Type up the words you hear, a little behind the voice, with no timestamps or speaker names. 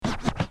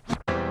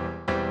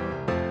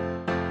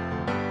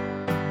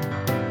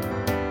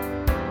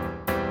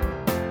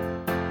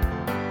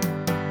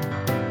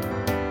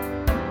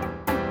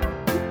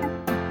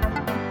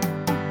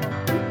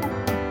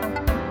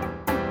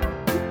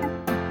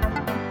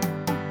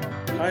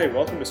Hi,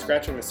 welcome to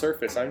Scratching the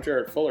Surface. I'm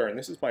Jared Fuller, and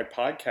this is my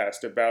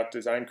podcast about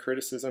design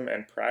criticism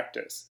and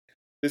practice.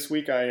 This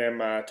week I am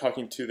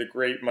talking to the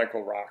great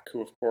Michael Rock,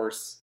 who, of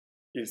course,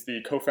 is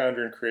the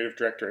co-founder and creative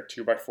director at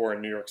 2x4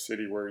 in New York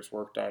City, where he's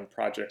worked on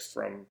projects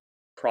from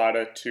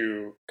Prada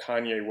to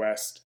Kanye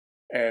West.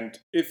 And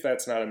if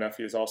that's not enough,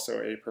 he is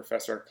also a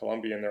professor at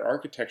Columbia in their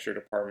architecture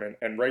department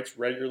and writes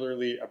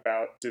regularly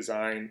about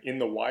design in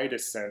the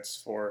widest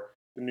sense for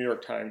the New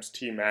York Times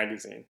T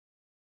magazine.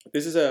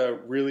 This is a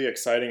really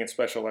exciting and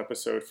special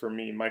episode for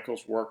me.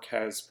 Michael's work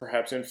has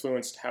perhaps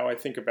influenced how I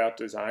think about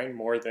design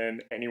more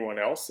than anyone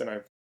else, and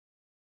I've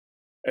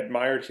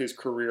admired his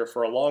career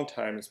for a long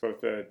time as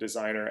both a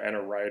designer and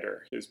a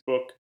writer. His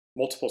book,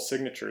 Multiple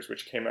Signatures,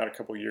 which came out a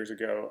couple years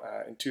ago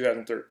in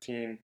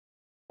 2013,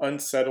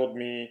 unsettled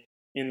me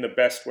in the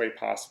best way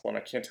possible, and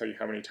I can't tell you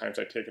how many times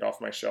I take it off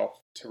my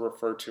shelf to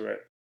refer to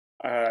it.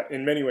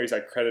 In many ways, I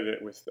credit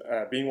it with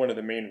being one of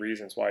the main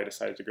reasons why I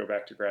decided to go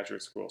back to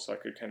graduate school, so I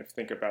could kind of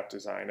think about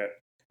design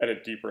at a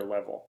deeper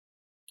level.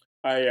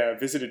 I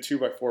visited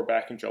 2x4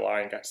 back in July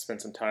and got to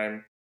spend some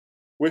time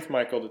with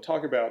Michael to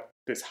talk about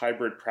this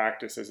hybrid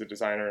practice as a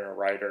designer and a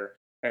writer.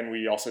 And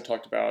we also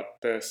talked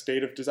about the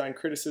state of design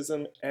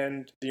criticism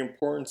and the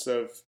importance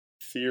of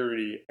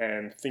theory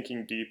and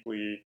thinking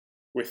deeply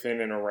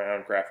within and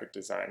around graphic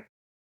design.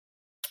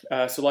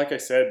 So like I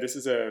said, this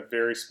is a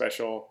very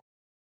special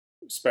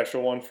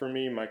one for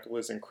me. Michael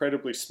is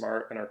incredibly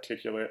smart and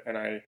articulate, and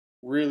I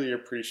really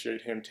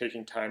appreciate him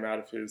taking time out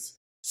of his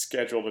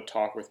schedule to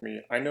talk with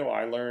me. I know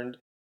I learned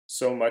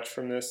so much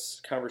from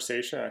this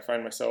conversation. I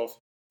find myself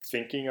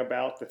thinking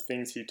about the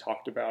things he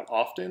talked about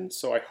often,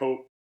 so I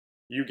hope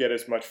you get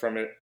as much from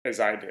it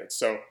as I did.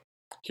 So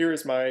here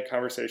is my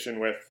conversation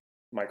with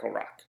Michael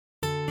Rock.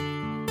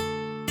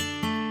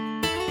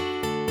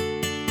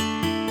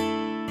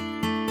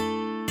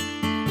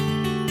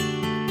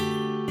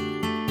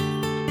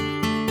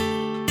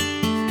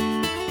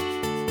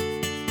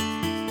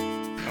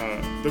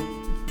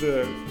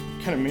 The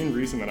kind of main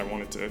reason that I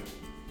wanted to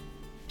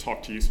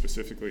talk to you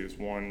specifically is,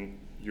 one,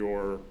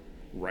 your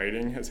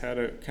writing has had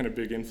a kind of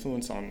big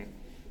influence on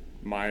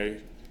my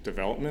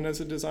development as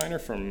a designer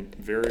from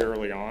very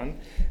early on.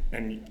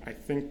 And I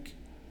think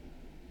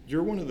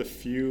you're one of the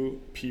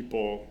few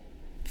people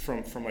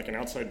from like an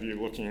outside view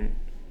looking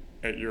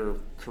at your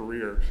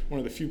career, one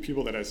of the few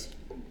people that has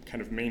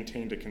kind of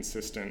maintained a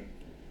consistent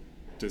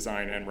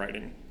design and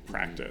writing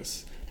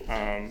practice.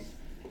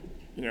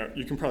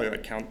 You can probably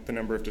count the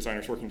number of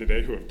designers working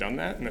today who have done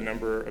that, and the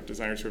number of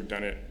designers who have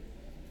done it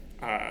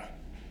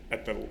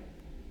at the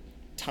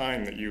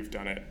time that you've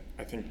done it,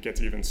 I think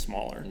gets even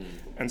smaller.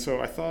 And so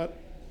I thought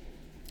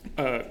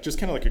just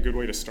kind of like a good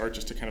way to start,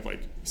 just to kind of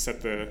like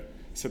set the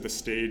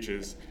stage,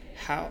 is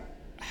how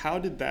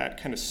did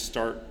that kind of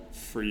start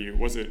for you?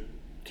 Was it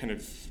kind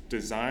of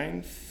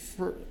design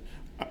for?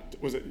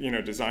 Was it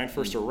design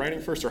first or writing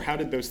first, or how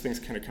did those things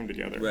kind of come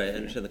together? Right, I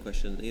understand the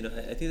question.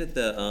 I think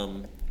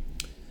that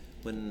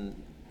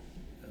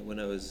when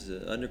I was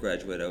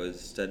undergraduate, I was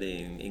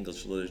studying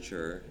English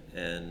literature,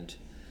 and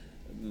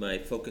my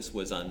focus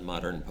was on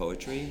modern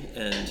poetry.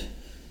 And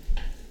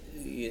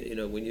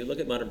when you look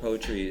at modern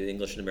poetry,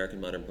 English and American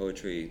modern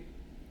poetry,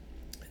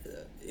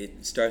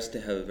 it starts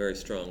to have a very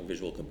strong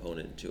visual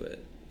component to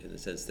it, in the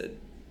sense that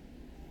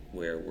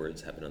where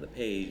words happen on the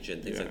page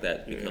and things like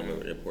that become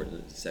an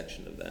important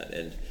section of that.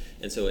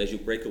 And so as you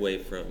break away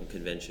from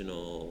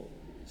conventional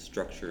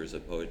structures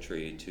of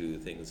poetry to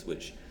things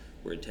which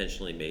were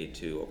intentionally made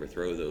to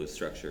overthrow those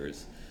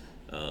structures,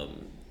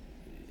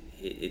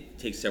 it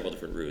takes several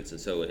different routes. And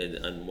so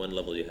on one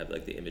level you have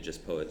like the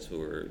Imagist poets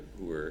who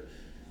were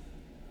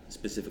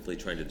specifically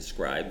trying to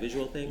describe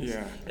visual things.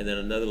 And then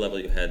on another level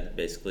you had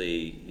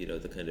basically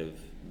the kind of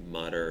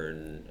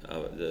modern,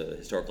 the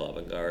historical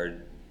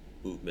avant-garde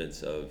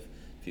movements of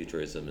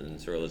futurism and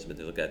surrealism and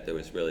things like that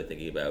was really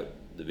thinking about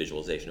the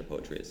visualization of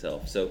poetry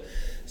itself. So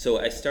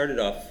I started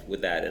off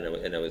with that,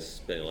 and I was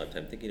spending a lot of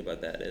time thinking about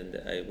that, and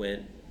I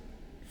went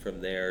from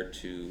there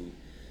to,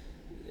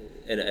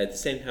 and at the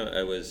same time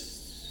I was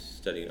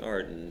studying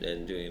art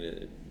and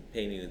doing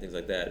painting and things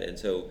like that. And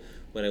so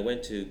when I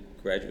went to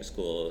graduate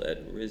school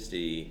at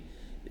RISD,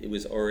 it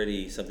was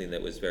already something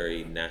that was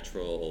very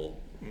natural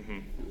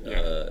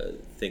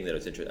thing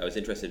that I was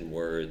interested in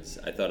words.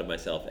 I thought of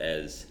myself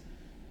as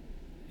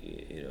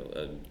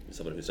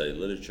someone who studied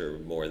literature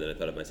more than I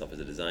thought of myself as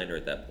a designer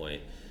at that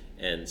point.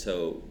 And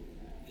so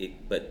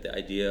but the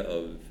idea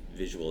of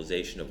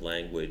visualization of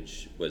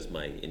language was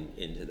my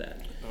into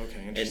that.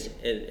 Okay,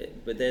 interesting.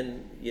 But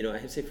then, I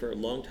have to say, for a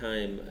long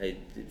time, I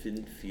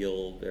didn't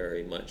feel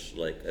very much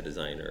like a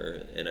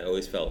designer, and I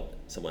always felt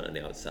somewhat on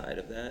the outside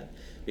of that,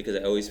 because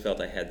I always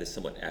felt I had this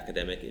somewhat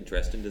academic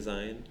interest in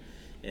design,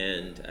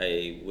 and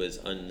I was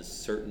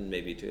uncertain,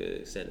 maybe to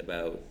an extent,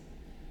 about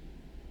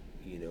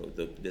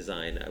the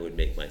design I would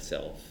make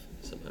myself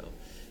somehow.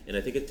 And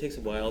I think it takes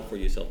a while for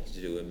yourself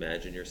to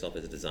imagine yourself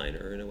as a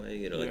designer in a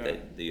way, like that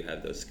you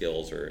have those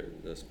skills or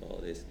those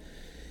qualities.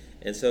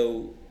 And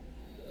so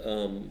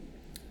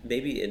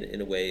maybe in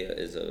a way,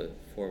 as a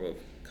form of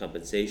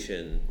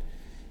compensation,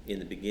 in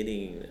the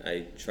beginning,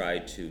 I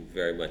tried to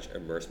very much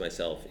immerse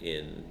myself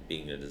in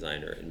being a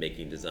designer and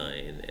making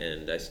design,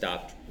 and I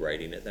stopped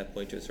writing at that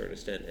point to a certain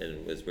extent,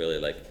 and was really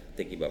like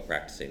thinking about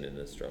practicing in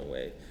a strong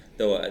way.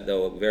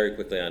 Though very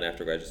quickly on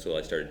after graduate school,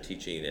 I started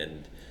teaching,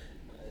 and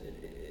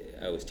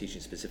I was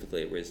teaching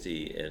specifically at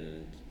RISD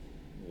and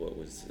what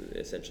was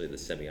essentially the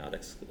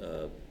semiotics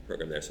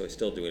program there. So I was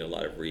still doing a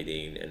lot of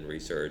reading and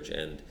research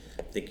and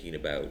thinking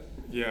about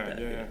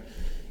that.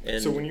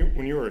 And so when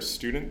you were a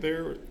student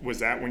there, was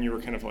that when you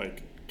were kind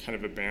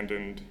of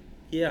abandoned?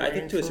 Yeah, I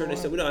think to a certain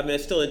extent. No, I mean, I'm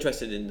still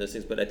interested in those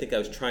things, but I think I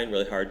was trying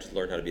really hard to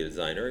learn how to be a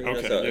designer. And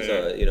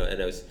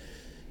I was,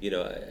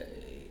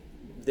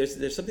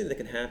 there's something that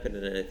can happen,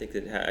 and I think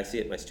that I see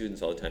it in my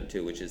students all the time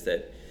too, which is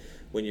that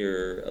when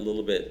you're a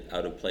little bit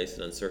out of place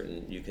and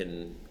uncertain, you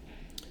can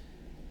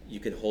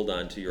hold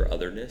on to your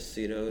otherness,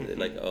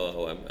 like,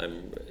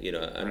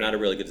 I'm not a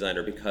really good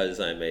designer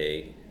because I'm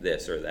a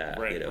this or that,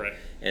 Right.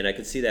 And I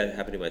could see that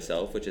happening to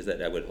myself, which is that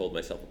I would hold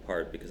myself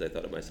apart because I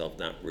thought of myself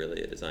not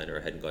really a designer.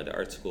 I hadn't gone to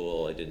art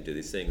school, I didn't do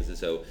these things, and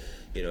so,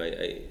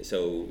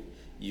 so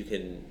you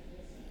can,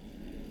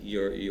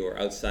 your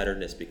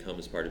outsiderness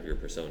becomes part of your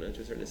persona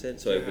to a certain extent.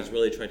 So I was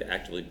really trying to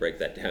actively break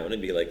that down and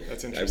be like,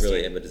 I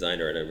really am a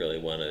designer and I really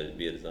want to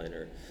be a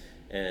designer,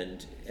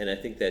 and I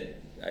think that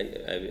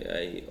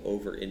I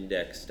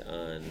over-indexed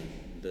on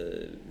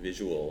the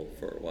visual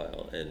for a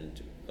while,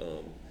 and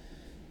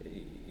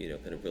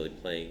kind of really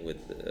playing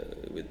with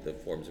the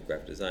forms of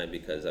graphic design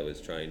because I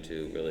was trying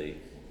to really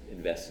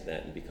invest in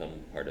that and become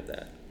part of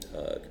that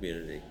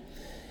community.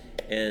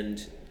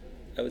 And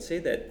I would say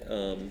that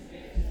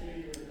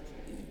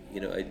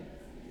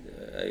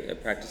I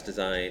practiced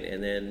design,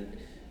 and then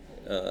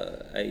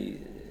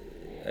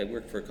I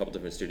worked for a couple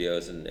different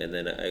studios, and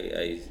then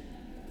a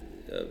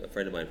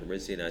friend of mine from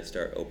RISD and I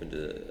opened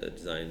a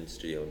design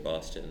studio in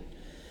Boston,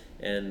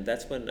 and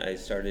that's when I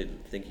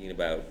started thinking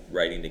about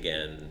writing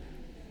again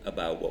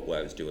about what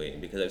I was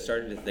doing, because I was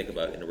starting to think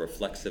about in a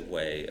reflexive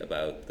way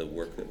about the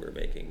work that we're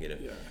making,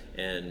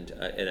 and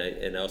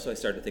also I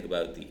started to think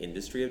about the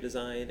industry of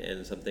design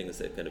and some things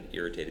that kind of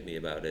irritated me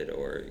about it,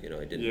 or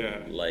I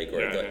didn't like,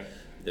 or I thought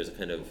there's a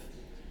kind of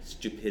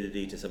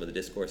stupidity to some of the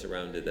discourse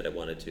around it that I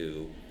wanted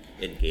to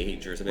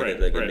engage, or something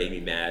it made me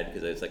mad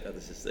because I was like, oh,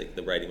 this is like,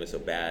 the writing was so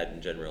bad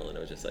in general, and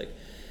I was just like,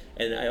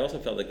 and I also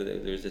felt like there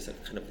was this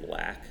kind of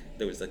lack,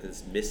 there was like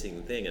this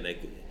missing thing, and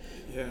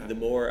the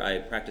more I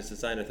practiced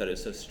design, I thought it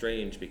was so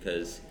strange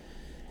because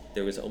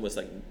there was almost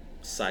like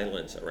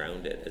silence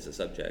around it as a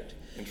subject.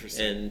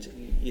 Interesting. And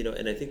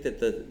and I think that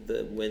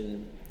the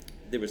when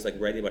there was like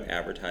writing about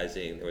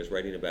advertising, there was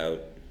writing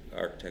about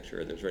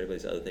architecture, there was writing about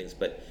these other things,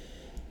 but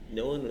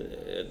no one,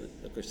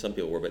 of course some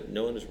people were, but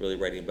no one was really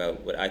writing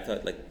about what I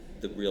thought like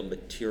the real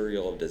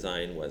material of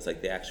design was,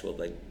 like the actual,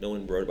 like no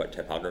one wrote about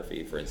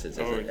typography, for instance,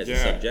 as a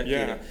subject.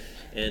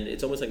 And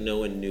it's almost like no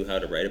one knew how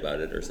to write about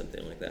it or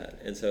something like that.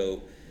 And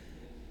so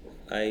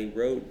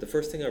the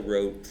first thing I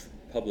wrote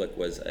public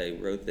was I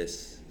wrote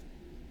this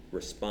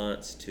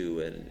response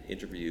to an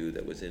interview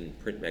that was in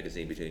Print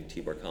magazine between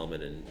Tibor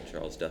Kalman and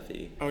Charles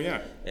Duffy.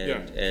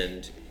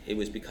 And it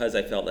was because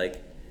I felt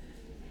like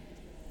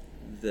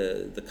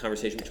the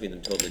conversation between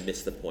them totally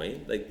missed the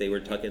point. Like they were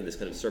talking this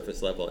kind of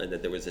surface level, and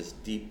that there was this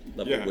deep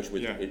level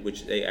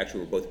which they actually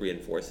were both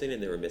reinforcing,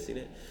 and they were missing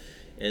it.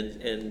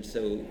 And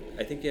so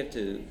I think you have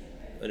to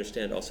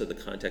understand also the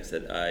context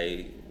that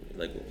I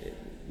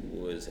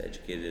was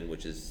educated in,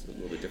 which is a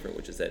little bit different,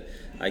 which is that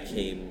I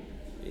came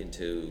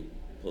into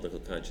political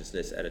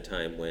consciousness at a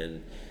time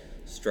when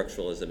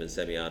structuralism and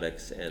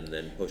semiotics and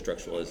then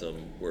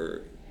post-structuralism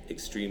were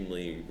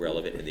extremely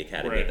relevant in the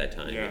academy at that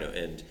time,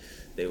 and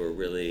they were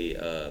really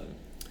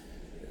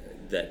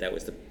that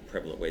was the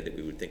prevalent way that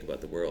we would think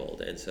about the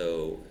world. And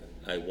so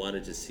I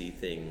wanted to see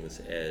things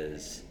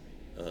as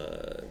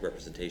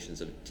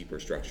representations of deeper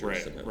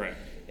structures somehow.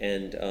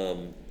 And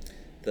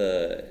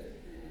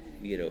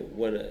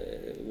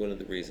one of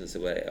the reasons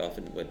that I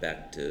often went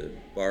back to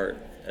Barth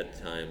at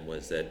the time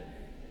was that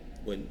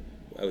when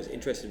I was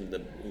interested in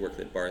the work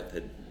that Barth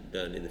had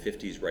done in the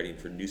 50s writing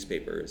for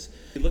newspapers,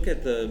 you look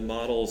at the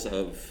models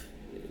of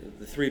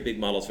the three big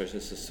models,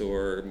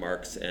 Saussure,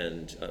 Marx,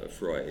 and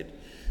Freud,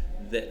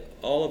 that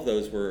all of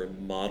those were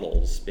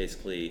models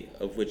basically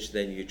of which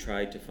then you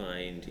tried to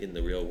find in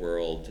the real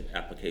world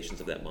applications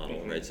of that model,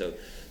 right?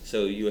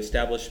 So you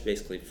establish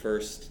basically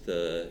first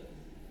the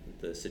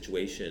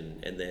situation,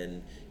 and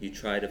then you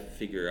try to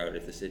figure out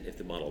if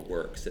the model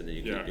works, and then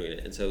you keep doing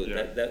it. And so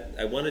that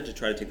I wanted to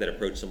try to take that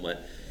approach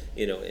somewhat,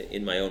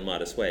 in my own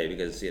modest way,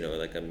 because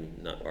like I'm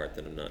not Barth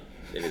and I'm not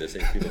any of those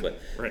same people, but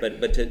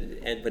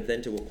but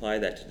then to apply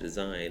that to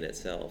design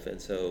itself. And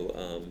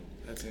so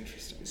that's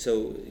interesting.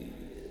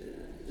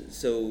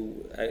 So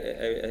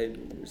I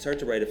started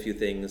to write a few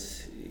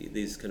things,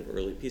 these kind of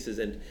early pieces,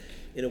 and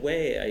in a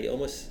way I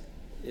almost,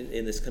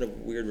 in this kind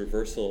of weird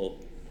reversal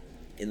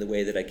in the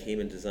way that I came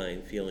in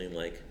design feeling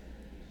like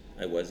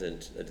I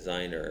wasn't a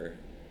designer,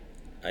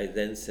 I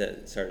then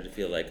started to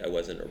feel like I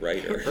wasn't a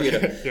writer,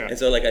 Yeah. And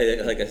so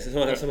I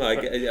somehow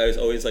I was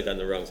always like on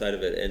the wrong side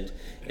of it,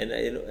 and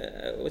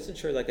I wasn't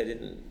sure, like I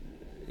didn't,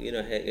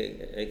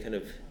 I kind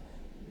of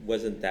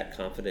wasn't that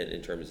confident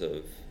in terms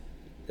of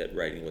that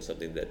writing was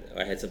something that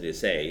I had something to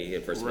say,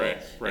 first of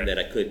all, and that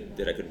I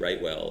could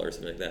write well or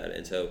something like that,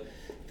 and so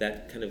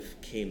that kind of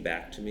came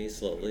back to me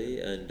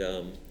slowly, and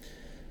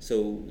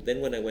so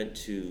then when I went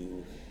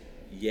to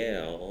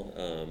Yale.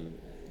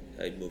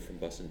 I moved from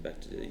Boston back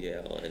to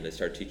Yale, and I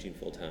started teaching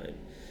full time.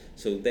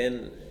 So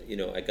then,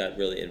 I got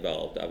really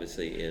involved,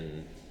 obviously,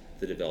 in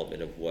the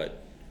development of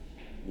what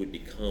would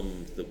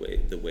become the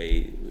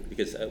way.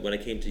 Because when I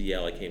came to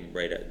Yale, I came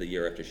right the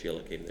year after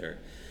Sheila came there,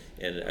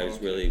 and I was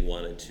really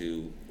wanted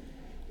to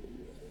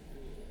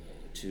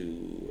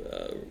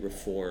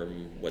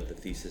reform what the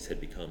thesis had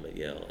become at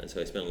Yale, and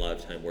so I spent a lot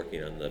of time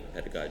working on the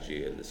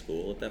pedagogy of the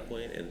school at that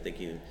point, and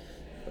thinking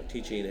about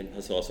teaching, and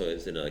also I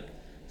was in a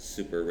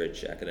super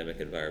rich academic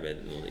environment,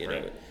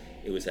 and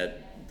it was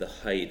at the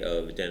height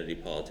of identity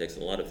politics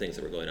and a lot of things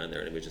that were going on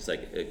there, and it was just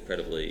like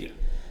incredibly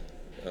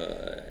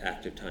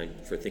active time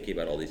for thinking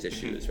about all these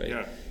issues, right?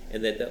 Yeah.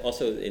 And that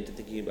also into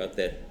thinking about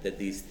that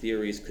these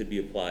theories could be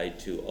applied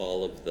to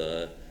all of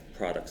the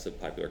products of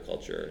popular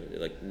culture,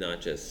 like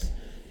not just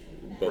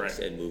books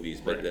and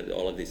movies, but that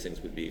all of these things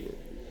would be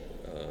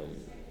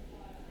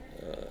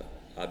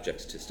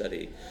objects to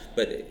study.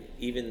 But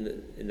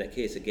even in that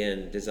case,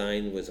 again,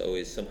 design was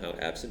always somehow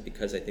absent,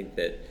 because I think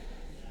that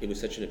it was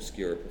such an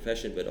obscure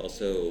profession, but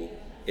also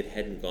it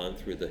hadn't gone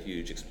through the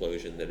huge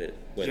explosion that it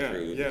went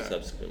through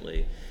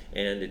subsequently,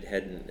 and it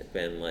hadn't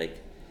been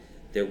like,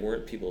 there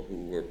weren't people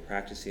who were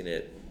practicing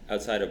it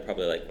outside of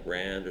probably like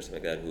Rand or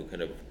something like that, who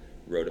kind of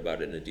wrote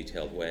about it in a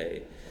detailed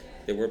way.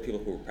 There weren't people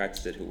who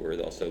practiced it who were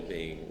also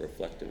being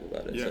reflective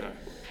about it.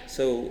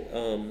 So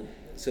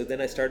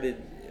then I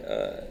started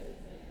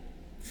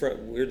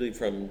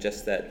from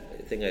just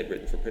that thing I'd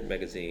written for Print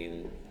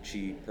Magazine.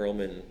 G.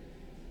 Perlman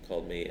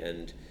called me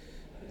and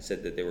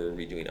said that they were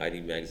redoing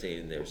ID Magazine,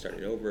 and they were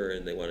starting over,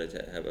 and they wanted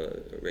to have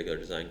a regular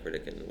design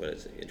critic, and what I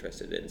was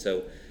interested in.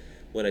 So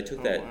when I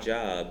took that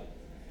job,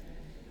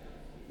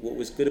 what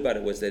was good about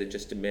it was that it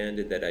just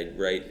demanded that I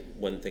write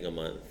one thing a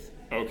month.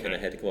 Okay. And I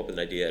had to come up with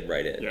an idea and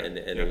write it.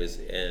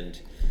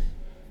 And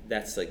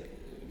that's like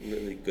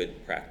really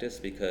good practice,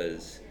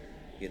 because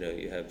you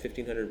have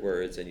 1,500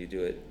 words, and you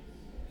do it.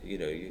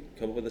 You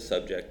come up with a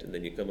subject, and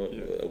then you come up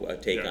with a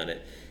take on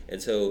it,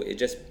 and so it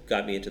just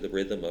got me into the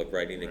rhythm of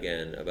writing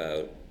again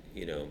about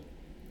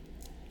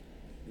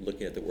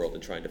looking at the world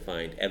and trying to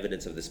find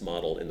evidence of this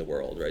model in the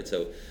world, right?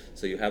 So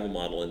you have a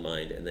model in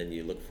mind, and then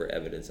you look for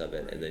evidence of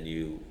it, and then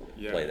you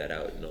play that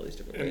out in all these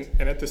different ways.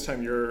 And at this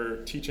time, you're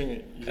teaching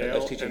at Yale. I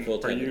was teaching full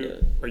time.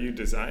 Are you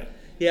design?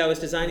 Yeah, I was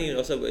designing.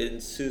 Also,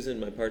 Susan,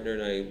 my partner,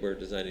 and I were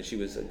designing. She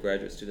was a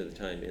graduate student at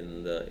the time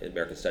in the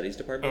American Studies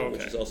department,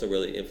 which was also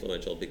really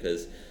influential,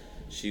 because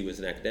she was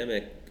an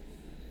academic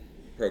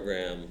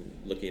program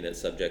looking at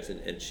subjects,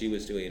 and she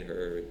was writing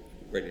her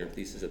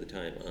thesis at the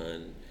time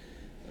on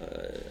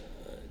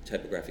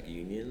typographic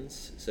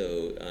unions.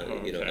 So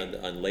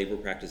on labor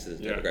practices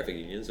in typographic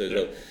unions. So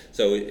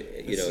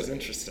this is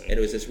interesting. And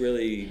it was this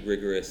really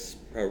rigorous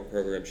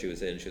program she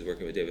was in. She was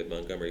working with David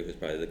Montgomery, who's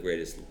probably the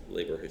greatest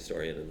labor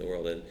historian in the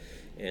world,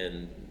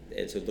 and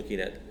so looking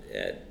at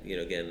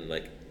again,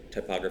 like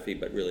typography,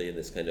 but really in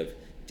this kind of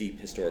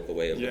deep historical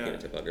way of looking at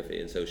typography.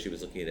 And so she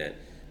was looking at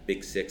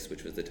Big Six,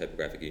 which was the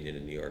typographic union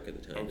in New York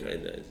at the time.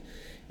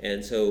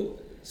 And so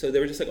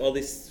there were just like all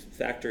these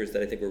factors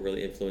that I think were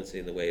really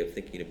influencing the way of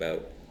thinking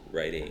about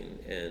writing,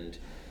 and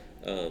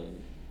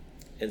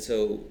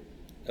so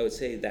I would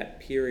say that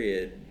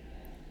period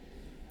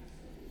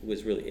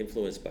was really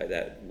influenced by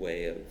that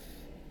way of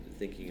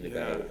thinking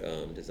about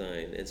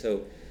design. And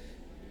so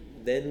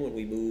then when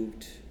we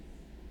moved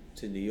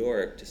to New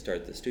York to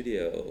start the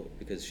studio,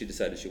 because she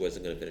decided she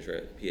wasn't going to finish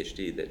her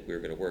PhD, that we were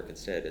going to work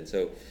instead, and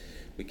so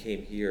we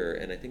came here.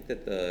 And I think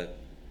that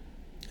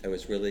I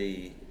was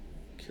really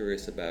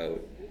curious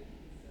about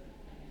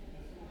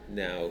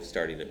now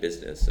starting a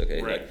business,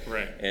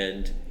 right.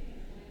 And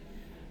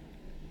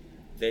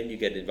then you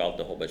get involved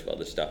in a whole bunch of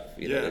other stuff,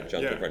 like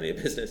junk of running a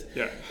business.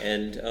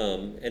 And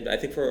I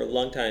think for a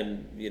long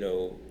time,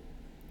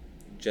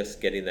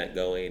 just getting that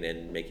going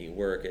and making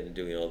work and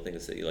doing all the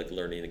things that you like,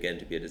 learning again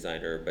to be a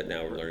designer, but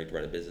now we're learning to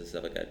run a business,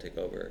 stuff like that, take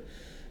over.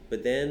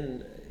 But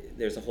then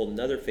there's a whole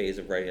nother phase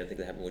of writing, I think,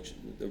 that happened, which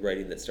the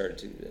writing that started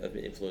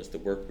to influence the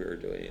work we were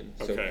doing.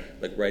 So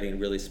like writing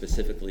really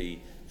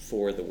specifically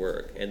for the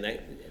work, and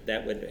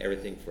that went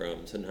everything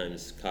from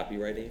sometimes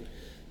copywriting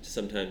to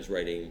sometimes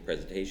writing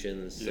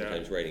presentations,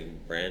 sometimes writing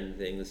brand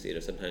things,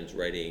 sometimes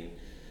writing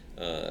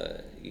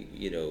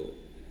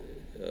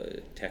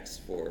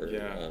text for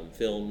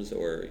films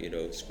or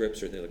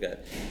scripts or things like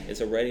that. And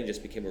so writing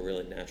just became a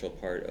really natural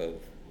part of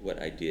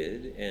what I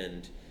did,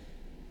 and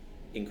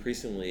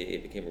increasingly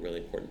it became a really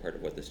important part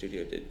of what the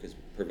studio did, because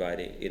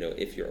providing,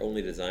 if you're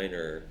only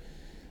designer,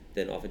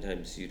 then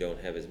oftentimes you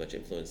don't have as much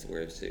influence,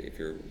 whereas if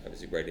you're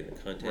obviously writing the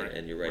content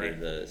and you're writing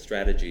the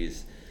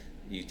strategies,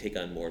 you take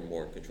on more and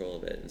more control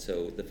of it. And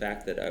so the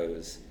fact that I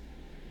was,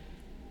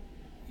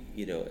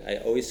 I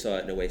always saw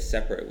it in a way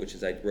separate, which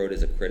is I wrote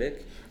as a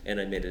critic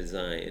and I made a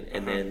design,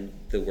 and then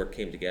the work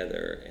came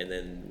together, and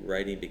then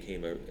writing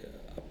became a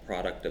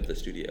product of the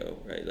studio,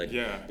 right? Like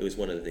it was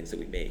one of the things that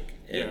we make,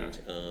 and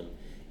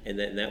and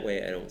then in that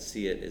way I don't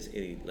see it as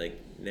any, like,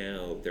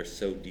 now they're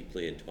so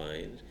deeply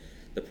entwined.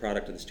 The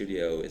product of the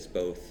studio is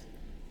both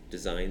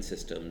design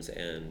systems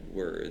and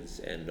words,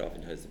 and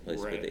oftentimes the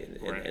place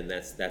and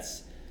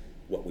that's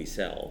what we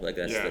sell. Like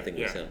that's the thing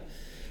we sell.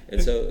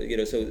 And so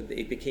so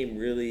it became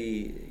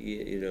really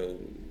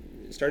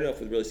starting off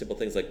with really simple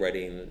things like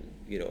writing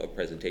a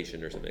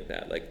presentation or something like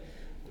that, like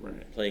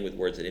playing with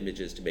words and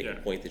images to make a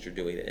point that you're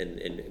doing,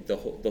 and the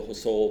whole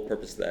sole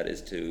purpose of that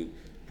is to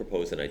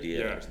propose an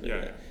idea or something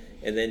like that.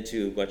 And then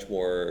to much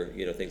more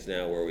things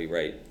now where we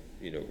write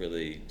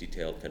really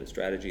detailed kind of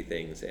strategy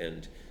things,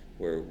 and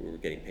where we're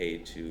getting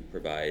paid to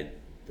provide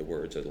the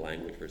words or the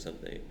language for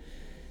something.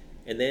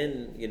 And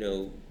then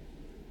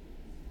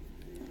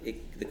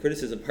the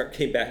criticism part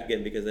came back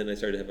again, because then I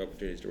started to have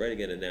opportunities to write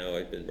again, and now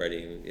I've been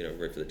writing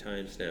write for the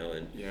Times now,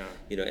 and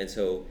and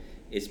so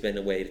it's been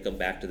a way to come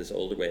back to this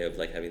older way of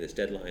like having this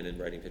deadline and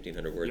writing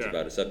 1,500 words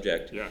about a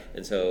subject.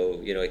 And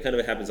so it kind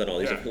of happens on all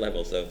these different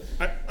levels. So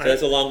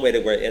that's a long way to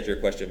answer your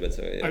question, but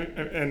so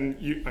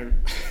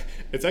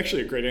it's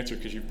actually a great answer,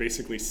 because you've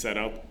basically set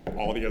up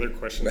all the other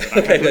questions that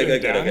I have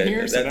written down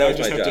here. So now I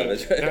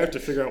just have to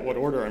figure out what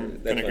order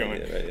I'm going to go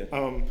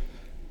in.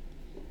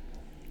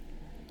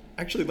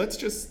 Actually, let's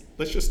just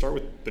start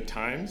with the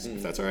Times,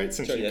 if that's all right,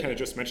 since you kind of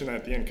just mentioned that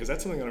at the end, because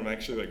that's something that I'm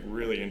actually like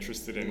really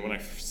interested in. When I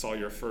saw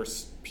your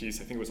first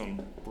piece, I think it was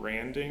on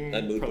branding.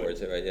 On mood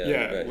boards, right?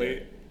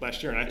 Late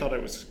last year, and I thought I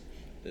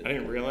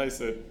didn't realize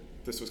that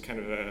this was kind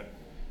of a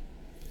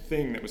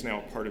thing that was now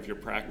a part of your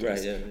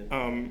practice.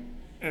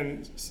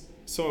 And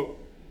so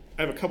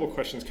I have a couple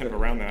questions kind of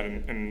around that,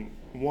 and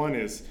one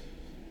is,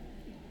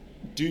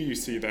 do you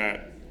see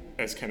that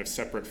as kind of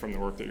separate from the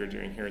work that you're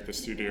doing here at the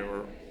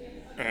studio,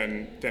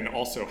 and then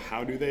also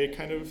how do they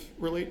kind of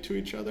relate to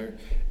each other?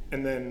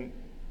 And then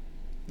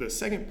the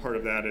second part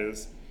of that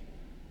is,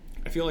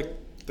 I feel like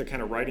the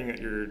kind of writing that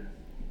you're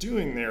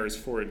doing there is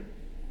for a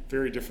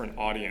very different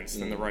audience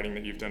than the writing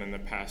that you've done in the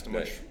past, a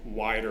much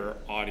wider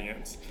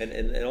audience.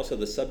 And also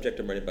the subject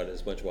I'm writing about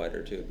is much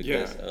wider too,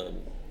 because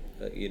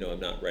I'm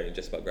not writing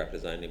just about graphic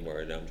design anymore,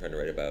 and now I'm trying to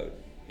write about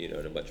in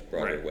a much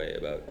broader way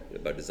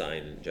about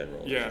design in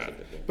general.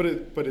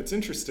 But it's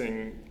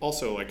interesting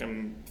also, like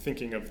I'm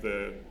thinking of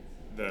the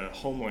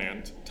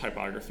Homeland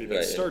typography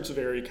that starts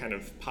very kind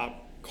of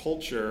pop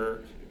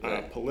culture,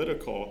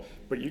 political,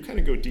 but you kind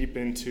of go deep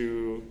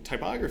into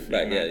typography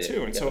in that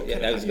too. And so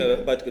I was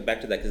about to go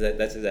back to that, because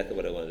that's exactly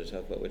what I wanted to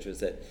talk about, which was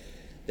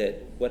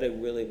that what I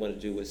really wanted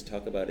to do was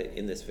talk about it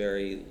in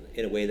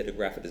a way that a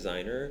graphic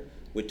designer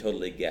would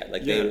totally get.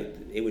 Like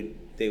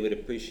they would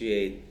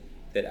appreciate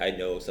that I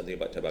know something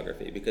about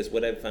typography, because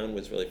what I found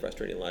was really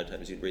frustrating. A lot of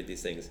times you'd read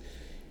these things,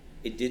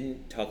 it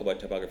didn't talk about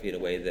typography in a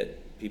way that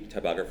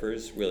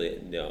typographers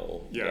really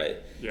know, right?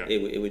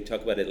 It would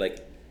talk about it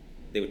like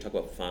they would talk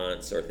about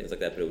fonts or things like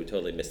that, but it would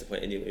totally miss the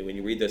point. And when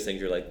you read those things,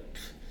 you're like,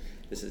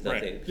 this is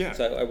nothing.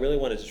 So I really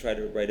wanted to try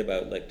to write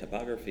about like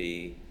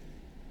typography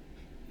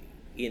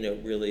in a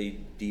really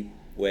deep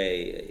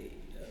way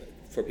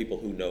for people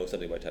who know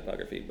something about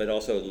typography, but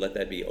also let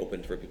that be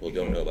open for people who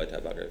don't know about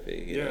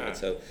typography. You know? And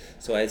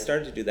so I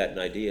started to do that in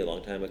IDEA a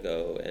long time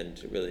ago, and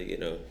to really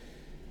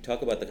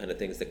talk about the kind of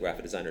things that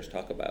graphic designers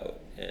talk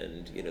about,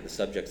 and the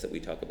subjects that we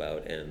talk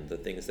about, and the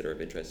things that are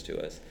of interest to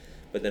us,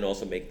 but then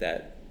also make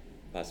that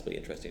possibly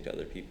interesting to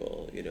other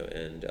people,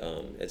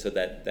 and so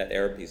that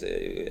Arab piece,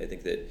 I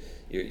think that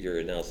your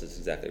analysis is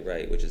exactly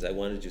right, which is I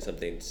wanted to do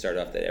something to start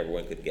off that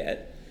everyone could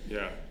get,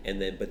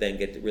 and then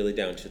get really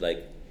down to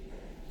like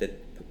that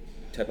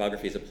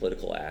typography is a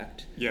political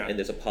act, and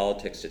there's a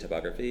politics to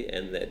typography,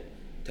 and that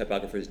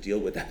typographers deal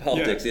with that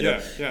politics,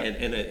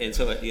 and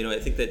so I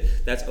think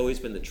that's always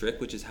been the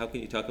trick, which is how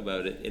can you talk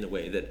about it in a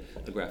way that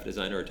a graphic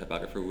designer or a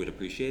typographer would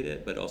appreciate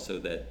it, but also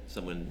that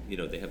someone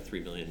they have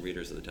 3 million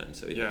readers at the time,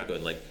 so you have to go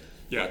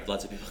and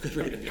lots of people could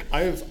read it.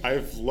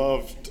 I've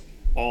loved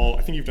all.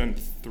 I think you've done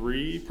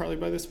 3 probably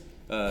by this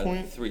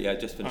point. 3. I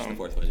just finished the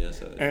 4th one.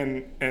 So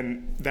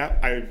and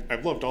that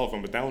I've loved all of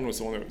them, but that one was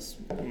the one that was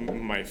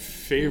my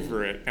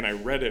favorite, and I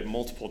read it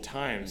multiple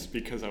times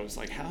because I was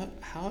like,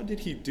 how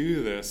did he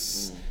do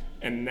this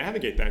and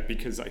navigate that?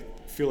 Because I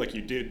feel like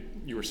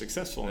you were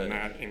successful in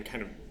that, in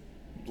kind of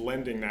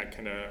blending that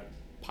kind of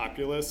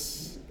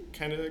populist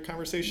kind of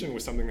conversation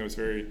with something that was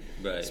very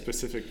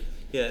specific.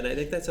 Yeah, and I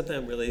think that's something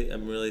I'm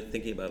really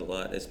thinking about a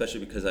lot, especially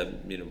because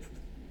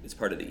it's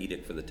part of the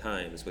edict for the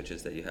Times, which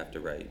is that you have to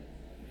write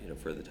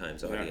for the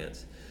Times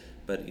audience,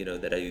 but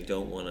that I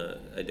don't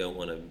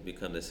want to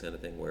become this kind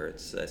of thing where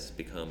this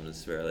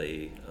becomes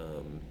very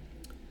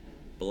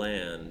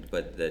bland,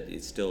 but that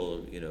it's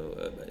still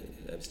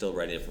I'm still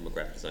writing it from a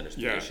graphic designer's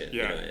position,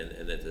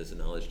 and that there's a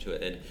knowledge to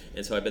it,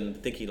 and so I've been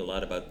thinking a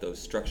lot about those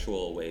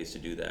structural ways to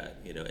do that,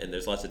 and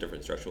there's lots of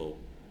different structural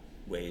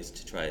ways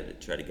to try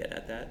to get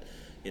at that,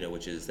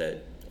 which is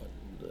that,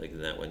 like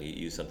in that one, you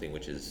use something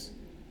which is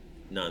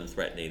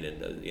non-threatening,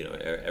 and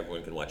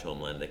everyone can watch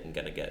Homeland, they can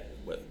kind of get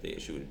what the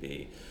issue would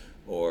be,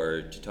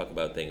 or to talk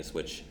about things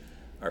which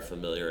are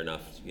familiar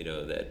enough,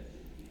 that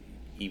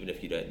even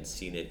if you hadn't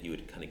seen it, you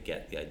would kind of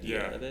get the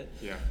idea of it.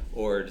 Yeah.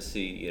 Or to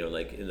see,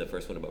 like in the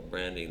first one about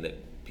branding,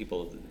 that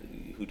people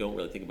who don't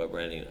really think about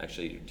branding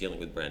actually dealing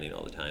with branding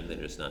all the time. They're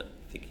just not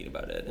thinking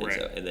about it.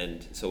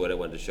 Right. So what I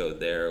wanted to show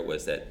there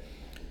was that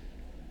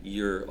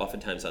you're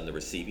oftentimes on the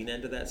receiving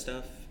end of that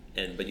stuff,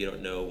 but you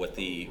don't know what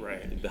the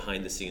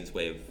behind the scenes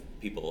way of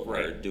people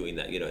are doing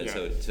that, and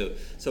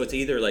so it's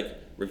either like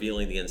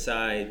revealing the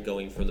inside,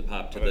 going from the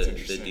pop to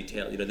the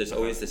detail. There's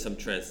always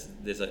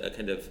there's a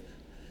kind of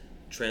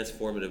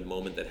transformative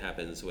moment that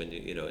happens when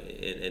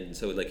and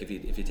so like if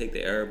you take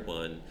the Arab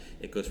one,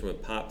 it goes from a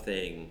pop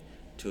thing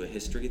to a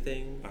history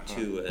thing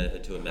to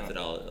a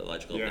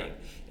methodological thing,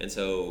 and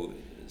so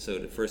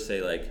to first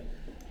say like,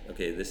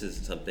 okay, this is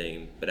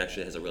something, but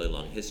actually it has a really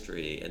long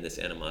history, and this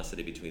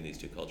animosity between these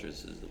two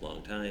cultures is a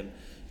long time,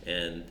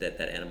 and that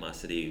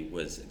animosity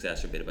was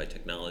exacerbated by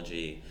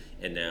technology,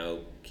 and now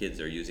kids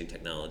are using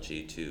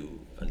technology to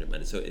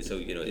undermine it. So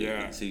you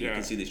can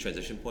see these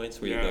transition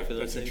points where you go for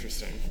those things.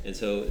 That's interesting. And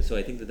so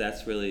I think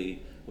that's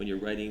really, when you're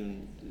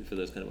writing for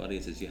those kind of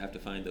audiences, you have to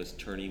find those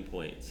turning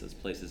points, those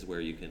places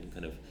where you can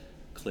kind of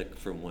click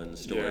from one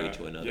story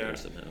to another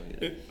somehow.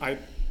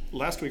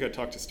 Last week I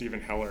talked to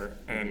Stephen Heller,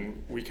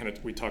 and we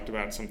talked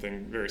about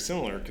something very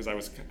similar, because I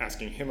was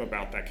asking him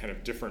about that kind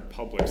of different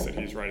publics that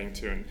he's writing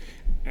to,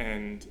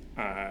 and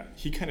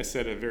he kind of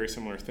said a very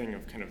similar thing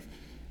of kind of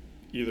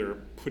either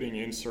putting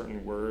in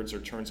certain words or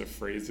turns of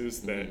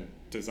phrases that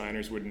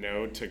designers would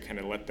know to kind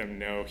of let them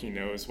know he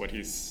knows what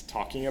he's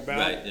talking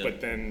about, but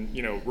then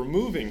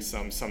removing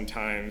some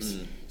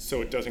sometimes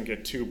so it doesn't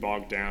get too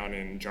bogged down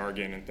in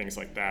jargon and things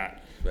like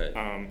that.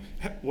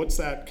 What's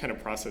that kind of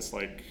process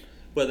like?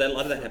 Well, a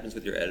lot of that happens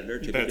with your editor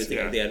too, because the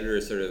editor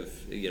is sort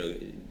of,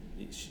 in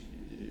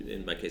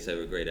my case I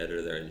have a great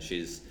editor there, and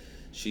she's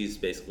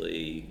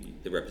basically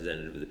the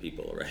representative of the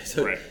people, right?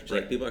 So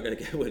like, people aren't going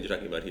to get what you're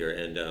talking about here,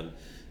 and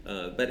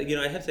but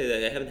I have to say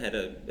that I haven't had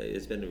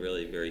it's been a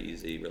really very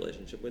easy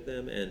relationship with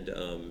them, and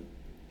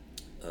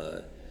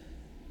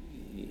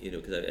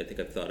because I think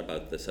I've thought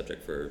about the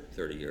subject for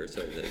 30 years,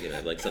 so I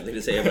have like something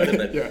to say about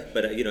it,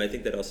 but I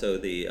think that also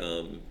the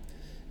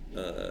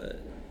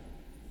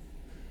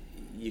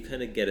you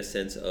kind of get a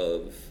sense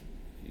of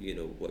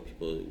what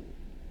people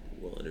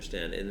will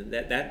understand, and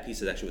that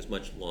piece actually was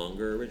much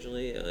longer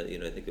originally.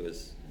 I think it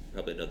was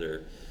probably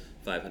another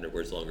 500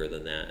 words longer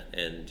than that,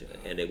 and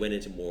it went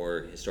into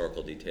more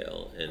historical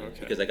detail, and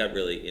because I got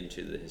really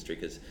into the history,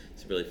 because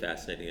it's really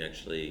fascinating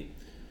actually.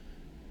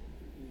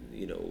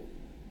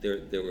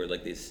 There were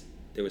like these.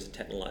 There was a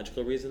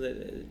technological reason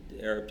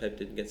that Arab type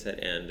didn't get set,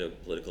 and a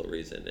political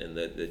reason, and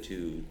the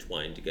two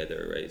twined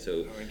together, right?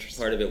 So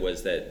part of it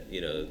was that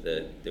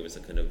that there was a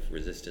kind of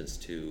resistance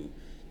to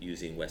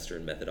using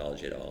Western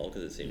methodology at all,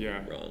 because it seemed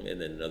wrong, and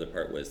then another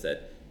part was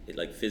that it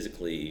like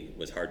physically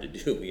was hard to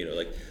do.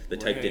 Like the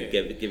type didn't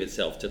give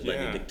itself to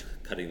lead into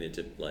cutting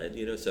into lead.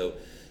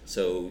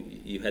 So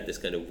you had this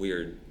kind of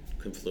weird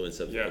confluence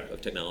of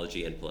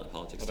technology and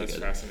politics together.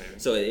 That's fascinating.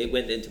 So it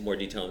went into more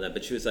detail on that,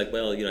 but she was like,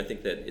 well, I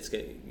think that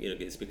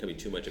it's becoming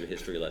too much of a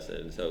history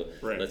lesson, so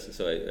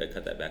I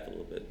cut that back a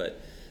little bit, but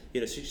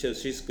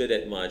she's good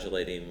at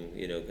modulating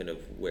kind of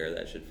where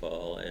that should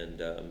fall, and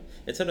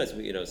sometimes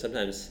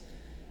sometimes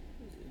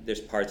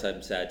there's parts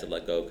I'm sad to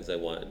let go because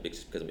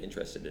I'm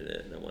interested in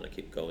it and I want to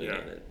keep going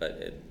on it,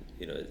 but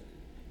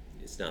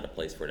it's not a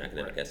place for an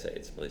academic essay.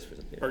 It's a place for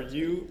something. Are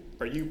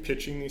you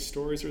pitching these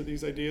stories or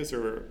these ideas,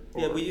 or?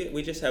 Yeah,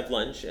 we just have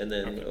lunch, and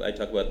then I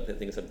talk about the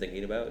things I'm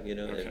thinking about,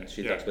 and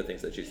she talks about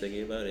things that she's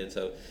thinking about, and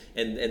so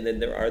and then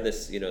there are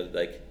this,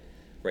 like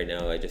right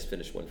now I just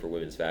finished one for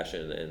women's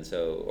fashion, and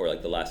so, or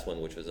like the last one,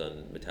 which was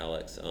on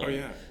metallics.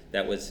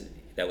 That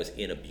was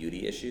in a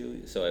beauty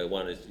issue, so I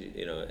wanted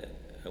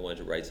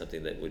to write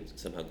something that would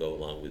somehow go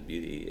along with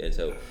beauty, and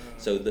so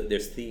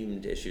there's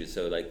themed issues.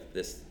 So like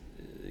this.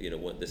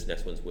 This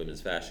next one's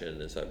women's fashion,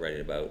 and so I'm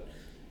writing about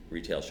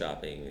retail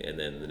shopping, and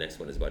then the next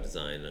one is about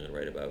design. I'm going to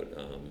write about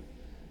I'm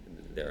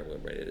going to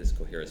write it as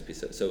coherence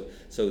piece. So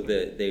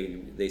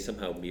they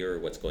somehow mirror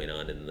what's going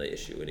on in the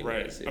issue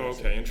anyways.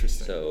 Right.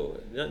 Interesting. So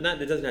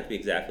not it doesn't have to be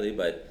exactly,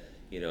 but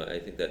I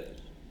think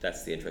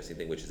that's the interesting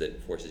thing, which is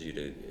it forces you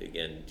to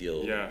again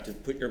to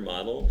put your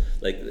model,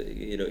 like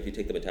if you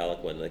take the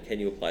metallic one, like can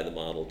you apply the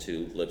model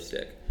to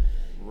lipstick?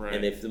 Right.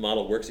 And if the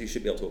model works, you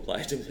should be able to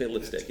apply it to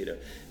lipstick,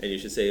 and you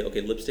should say,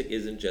 okay, lipstick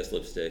isn't just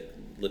lipstick.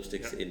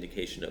 Lipstick's an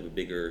indication of a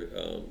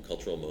bigger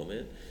cultural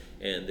moment,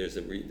 and there's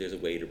a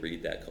way to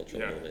read that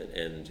cultural moment,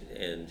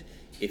 and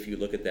if you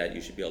look at that, you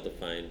should be able to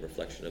find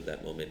reflection of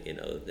that moment in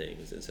other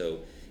things. And so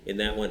in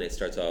that one, it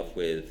starts off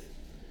with,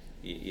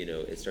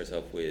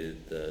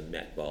 the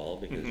Met Ball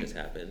because it just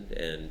happened,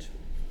 and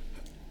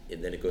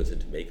then it goes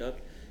into makeup.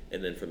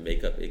 and then from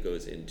makeup it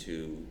goes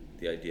into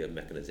the idea of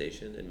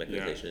mechanization, and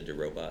mechanization into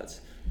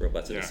robots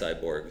into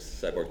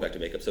cyborgs back to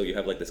makeup. So you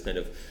have like this kind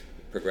of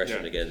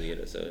progression again, you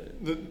know. So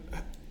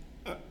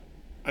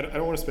I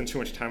don't want to spend too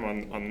much time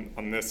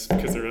on this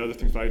because there are other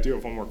things, but I do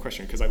have one more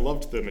question, because I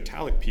loved the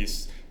metallic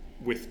piece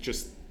with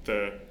just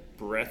the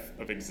breadth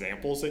of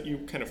examples that you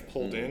kind of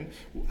pulled in.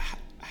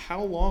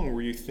 How long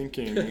were you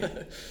thinking?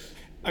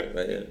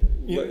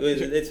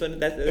 It's fun.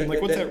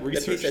 What's that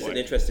research piece has like? an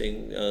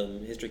interesting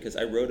history, because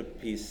I wrote a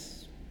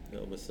piece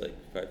almost like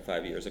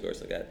 5 years ago or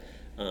something like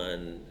that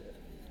on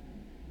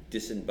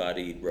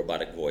disembodied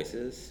robotic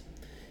voices.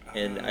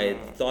 And I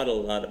had thought a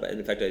lot about, and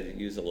in fact I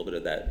used a little bit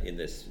of that in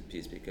this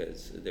piece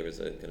because there was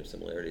a kind of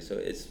similarity. So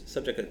it's a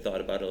subject I thought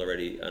about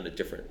already on a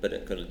different, but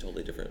in a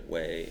totally different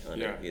way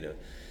on it, you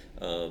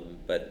know.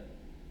 But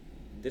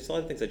there's a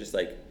lot of things I just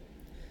like,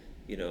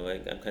 you know,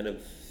 I'm kind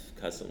of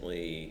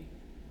constantly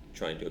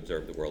trying to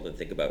observe the world and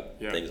think about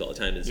things all the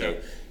time. And so,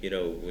 you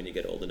know, when you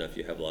get old enough,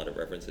 you have a lot of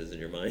references in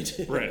your mind.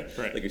 Right.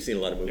 Like you've seen a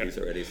lot of movies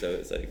already, so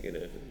it's like, you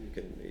know,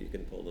 you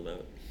can pull them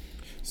out.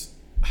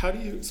 How do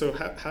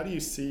you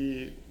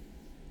see,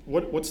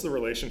 what's the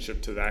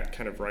relationship to that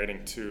kind of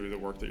writing to the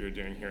work that you're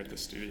doing here at the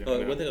studio?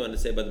 One thing I wanted to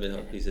say about the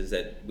metallic piece is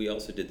that we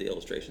also did the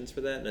illustrations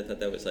for that, and I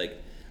thought that was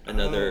like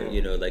another,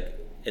 you know, like,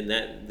 and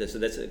so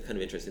that's a kind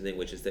of interesting thing,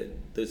 which is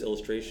that those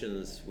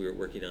illustrations, we were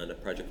working on a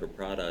project for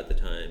Prada at the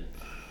time,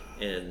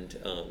 and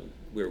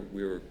we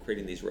were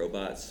creating these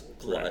robot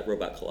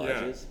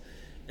collages,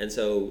 and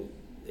so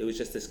it was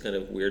just this kind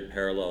of weird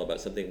parallel about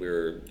something we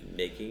were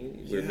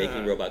making. We were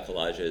making robot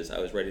collages. I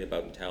was writing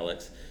about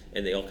metallics,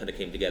 and they all kind of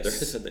came together.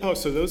 So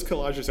those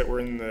collages that were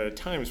in the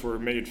Times were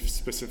made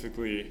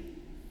specifically.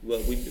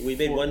 Well, we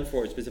made one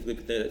for specifically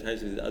for the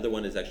Times. The other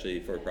one is actually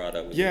for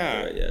Prada.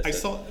 I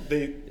saw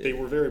they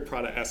were very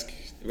Prada-esque.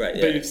 Right.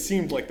 Yeah. They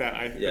seemed like that.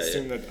 I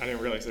assumed that. I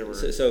didn't realize they were.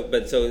 So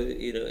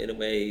you know, in a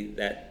way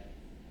that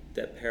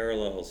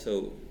parallel.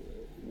 So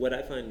what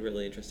I find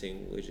really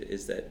interesting, which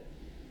is that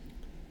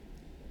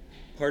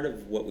part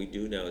of what we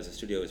do now as a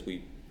studio is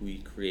we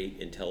create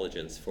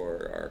intelligence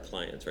for our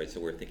clients, right? So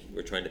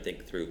we're trying to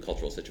think through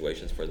cultural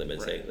situations for them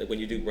and say, like, when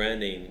you do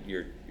branding,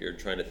 you're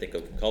trying to think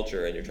of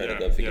culture and you're trying to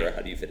go figure out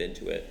how do you fit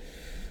into it.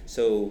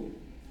 So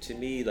to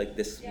me, like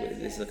this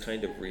is a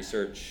kind of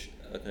research,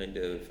 a kind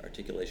of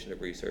articulation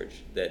of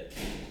research that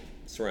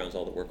surrounds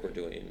all the work we're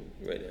doing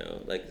right now.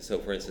 Like, so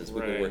for instance,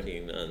 we've been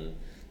working on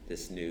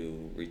this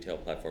new retail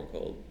platform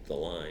called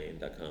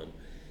theline.com,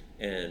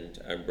 and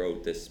I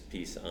wrote this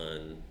piece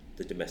on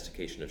the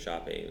domestication of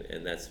shopping,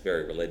 and that's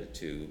very related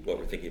to what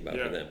we're thinking about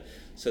for them.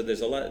 So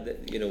there's a lot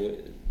that, you know,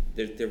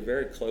 they're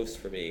very close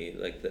for me.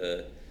 Like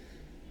to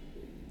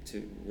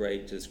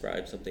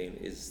describe something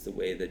is the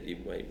way that you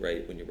might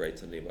write when you write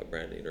something about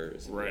branding, or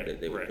something that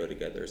they would go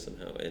together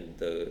somehow, and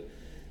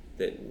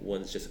that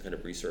one's just a kind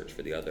of research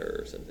for the other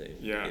or something.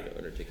 You know,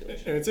 an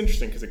articulation. And it's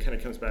interesting because it kind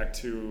of comes back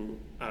to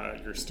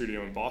your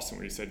studio in Boston,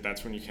 where you said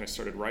that's when you kind of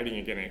started writing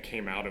again, and it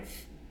came out of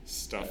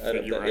stuff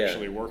that you were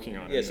actually working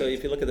on. Yeah, so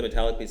if you look at the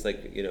metallic piece,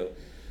 like, you know,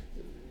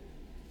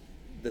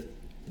 the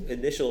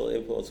initial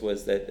impulse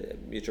was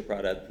that Miuccia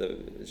Prada,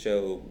 the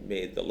show,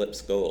 made the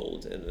lips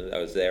gold, and I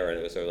was there, and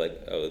it was sort of like,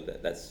 oh,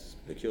 that's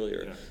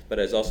peculiar. Yeah. But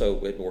I was also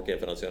been working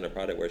at Fondazione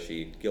Prada, where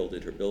she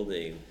gilded her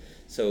building.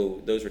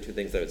 So those were two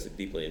things that I was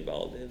deeply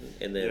involved in,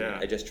 and then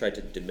I just tried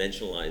to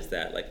dimensionalize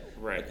that, like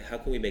how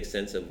can we make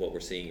sense of what we're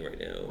seeing right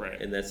now?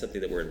 And that's something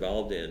that we're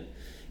involved in.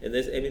 And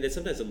this, I mean, it's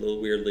sometimes a little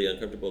weirdly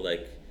uncomfortable,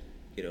 like,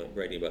 you know,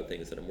 writing about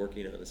things that I'm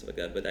working on and stuff like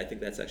that. But I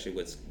think that's actually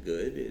what's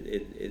good.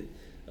 It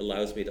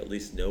allows me to at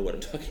least know what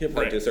I'm talking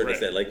about to a certain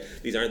extent. Like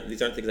these aren't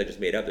things I just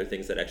made up. They're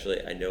things that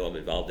actually I know I'm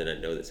involved in. I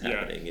know that's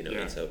happening. You know,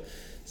 and so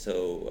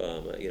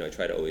you know, I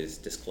try to always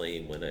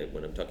disclaim when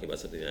I'm talking about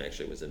something I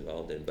actually was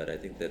involved in. But I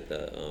think that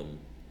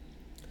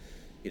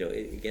you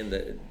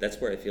know,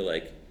 that's where I feel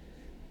like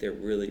they're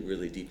really,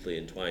 really deeply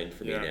entwined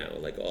for me now.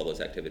 Like all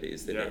those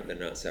activities, they're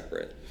not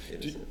separate.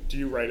 Do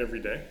you write every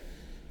day?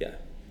 Yeah.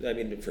 I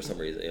mean, for some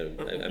reason, you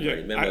know, I'm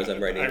writing memos.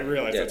 I'm writing. I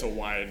realize that's a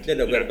wide.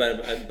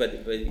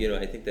 But you know,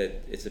 I think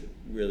that it's a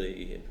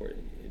really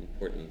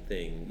important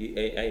thing.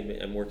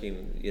 I'm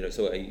working. You know,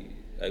 so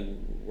I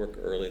work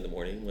early in the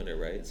morning when I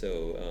write.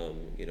 So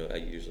you know, I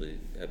usually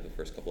have the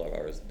first couple of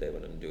hours a day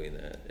when I'm doing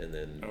that, and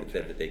then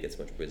the day gets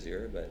much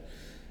busier. But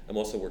I'm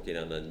also working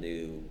on a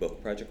new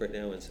book project right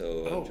now, and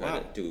so I'm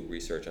trying to do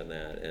research on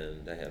that.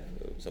 And I have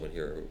someone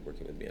here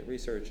working with me on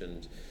research,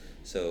 and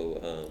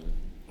so.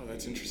 Oh,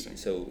 that's interesting.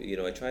 So, you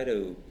know, I try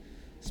to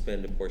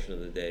spend a portion of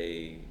the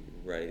day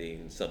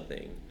writing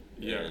something.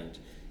 And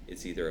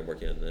it's either I'm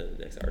working on the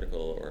next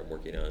article, or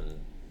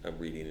I'm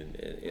reading, and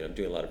you know, I'm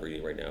doing a lot of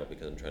reading right now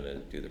because I'm trying to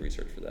do the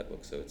research for that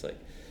book. So it's like,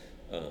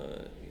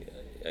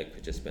 I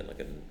could just spend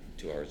like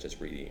 2 hours just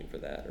reading for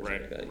that or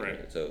something like that. You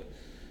know? So,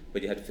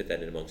 but you have to fit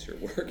that in amongst your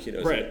work, you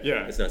know. So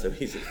it's not so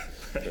easy.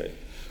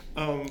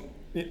 I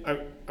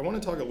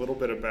want to talk a little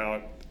bit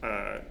about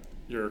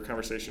your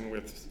conversation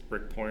with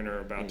Rick Poynter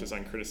about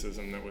design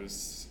criticism that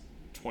was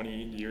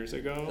 20 years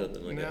ago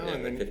like now, that,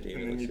 and then 15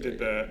 and then you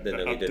did right. the we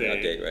update. did an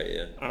update, right?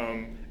 Yeah.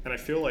 And I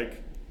feel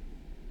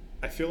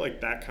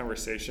like that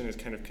conversation is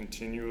kind of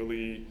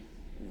continually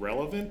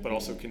relevant, but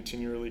also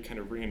continually kind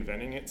of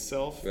reinventing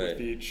itself with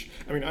each.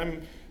 I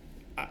mean,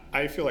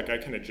 I feel like I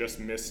kind of just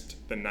missed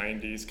the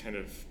 90s kind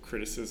of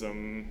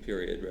criticism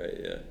period, right?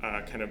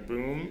 Yeah. Kind of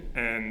boom,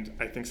 and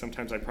I think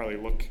sometimes I probably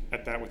look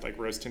at that with like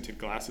rose-tinted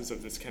glasses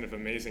of this kind of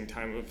amazing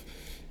time of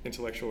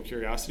intellectual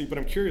curiosity. But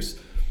I'm curious,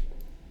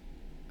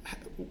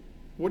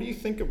 what do you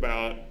think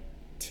about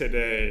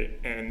today?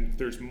 And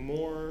there's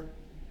more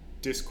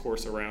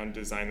discourse around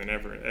design than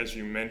ever, as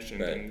you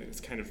mentioned, and it's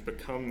kind of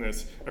become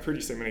this. I've heard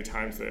you say many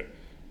times that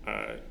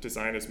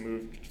design has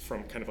moved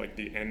from kind of like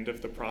the end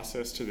of the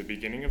process to the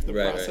beginning of the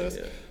process.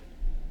 Right,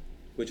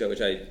 yeah.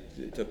 Which I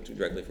took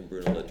directly from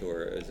Bruno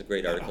Latour. It's a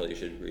great article you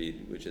should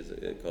read, which is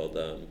called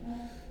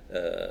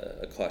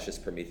A Cautious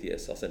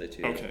Prometheus. I'll send it to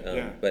you.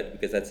 Okay, But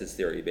because that's his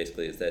theory,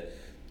 basically, is that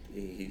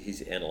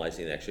he's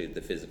analyzing actually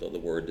the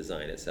word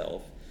design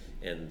itself,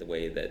 and the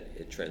way that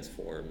it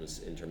transforms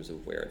in terms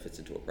of where it fits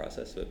into a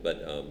process.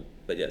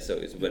 But yeah, so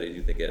what do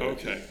you think?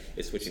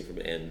 It's switching from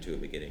an end to a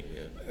beginning.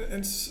 Yeah.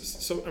 And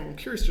so I'm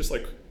curious, just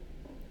like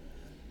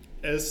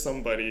as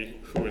somebody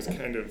who has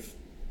kind of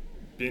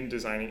been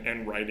designing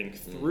and writing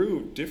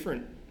through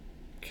different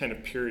kind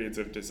of periods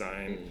of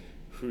design,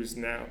 who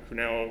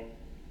now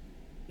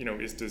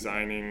is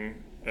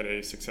designing at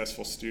a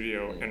successful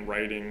studio and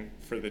writing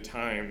for the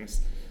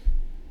Times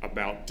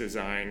about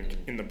design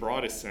in the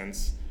broadest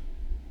sense.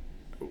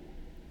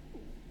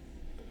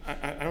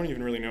 I don't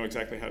even really know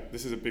exactly how.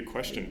 This is a big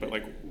question, but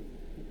like,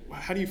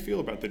 how do you feel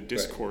about the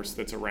discourse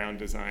that's around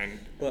design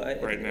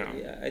right now?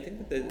 Yeah, I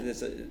think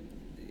that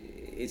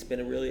it's been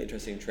a really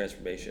interesting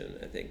transformation.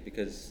 I think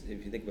because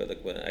if you think about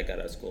like when I got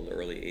out of school in the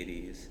early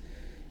 '80s,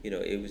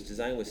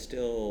 design was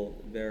still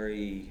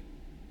very,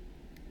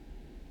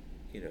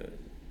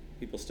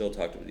 people still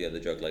talked about the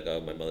joke like, oh,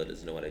 my mother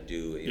doesn't know what I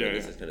do.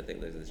 This kind of thing.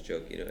 There's this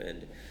joke,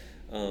 and.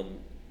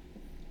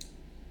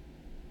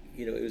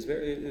 It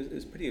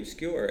was pretty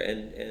obscure,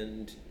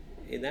 and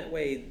in that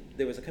way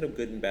there was a kind of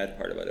good and bad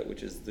part about it,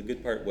 which is the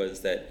good part was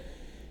that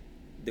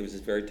there was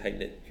this very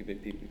tight-knit group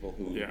of people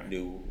who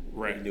knew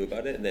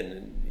about it, and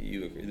then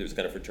there was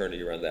kind of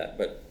fraternity around that.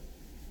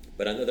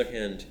 But on the other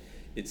hand,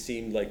 it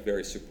seemed like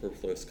very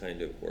superfluous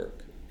kind of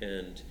work,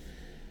 and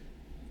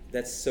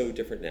that's so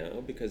different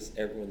now because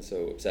everyone's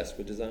so obsessed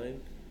with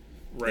design.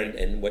 Right.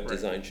 And what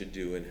design should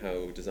do and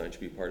how design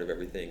should be part of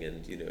everything,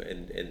 and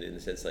and in a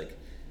sense like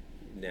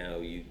now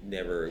you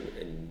never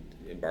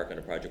embark on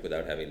a project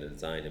without having the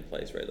design in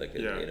place, right? Like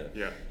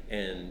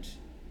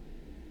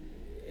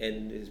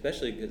and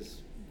especially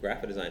because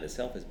graphic design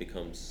itself has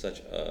become such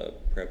a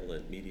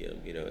prevalent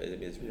medium.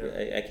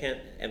 I can't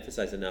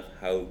emphasize enough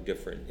how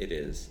different it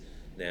is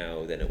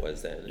now than it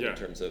was then in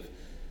terms of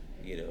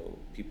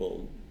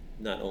people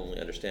not only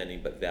understanding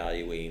but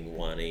valuing,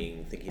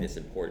 wanting, thinking it's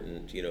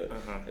important.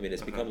 I mean,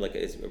 it's become like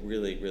it's a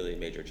really, really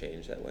major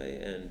change that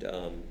way. And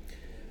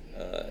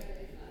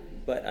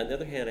but on the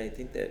other hand, I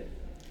think that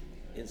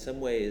in some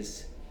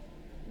ways,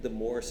 the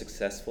more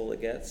successful it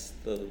gets,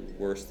 the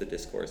worse the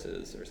discourse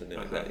is, or something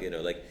like that.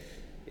 Like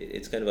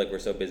it's kind of like we're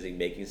so busy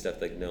making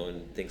stuff like no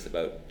one thinks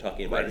about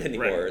talking about it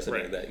anymore, or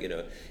something like that.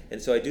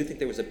 And so I do think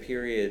there was a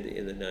period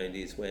in the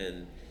 '90s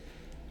when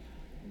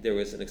there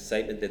was an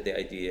excitement that the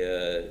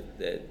idea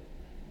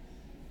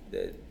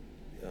that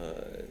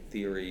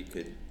theory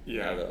could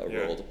have a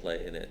role to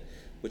play in it,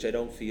 which I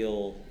don't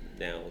feel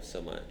now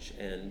so much.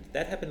 And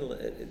that happened.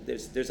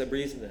 There's a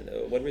reason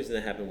that one reason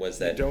that happened was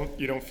that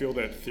you don't feel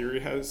that theory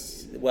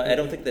has. Well, I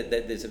don't think that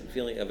there's a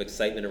feeling of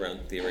excitement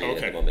around theory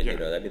at the moment. I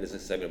mean, there's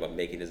excitement about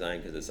making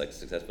design because it's like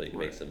successful, you can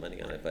make some money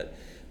on it.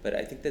 But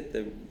I think that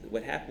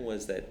what happened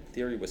was that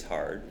theory was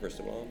hard. First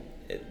of all,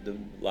 a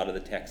lot of the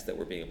texts that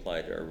were being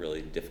applied are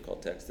really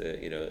difficult texts.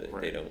 They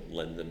don't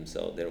lend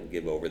themselves. They don't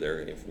give over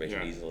their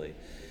information easily.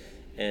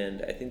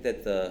 And I think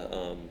that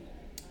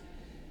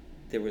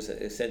there was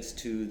a sense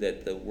too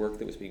that the work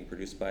that was being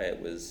produced by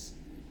it was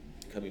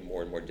becoming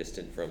more and more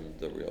distant from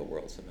the real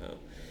world somehow.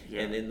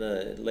 Yeah. And in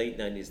the late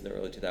 '90s and the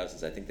early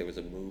 2000s, I think there was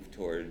a move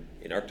toward,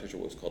 in architecture,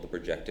 what was called the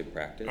projective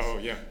practice. Oh,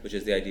 yeah. Which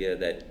is the idea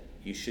that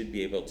you should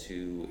be able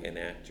to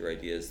enact your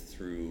ideas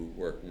through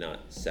work,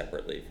 not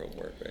separately from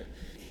work. Right?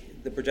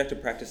 The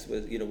projective practice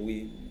was,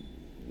 we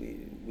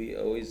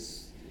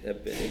always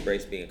have been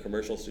embraced being a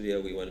commercial studio.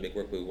 We wanted to make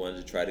work, but we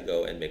wanted to try to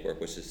go and make work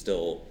which is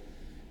still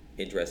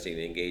interesting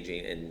and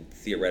engaging and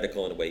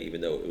theoretical in a way, even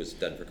though it was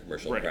done for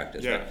commercial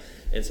practice. Yeah. Right?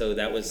 And so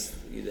that was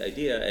the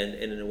idea, and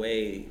in a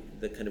way,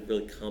 the kind of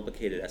really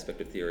complicated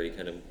aspect of theory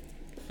kind of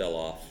fell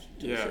off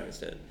to a certain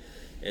extent.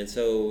 And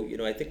so,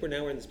 I think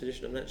we're in this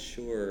position. I'm not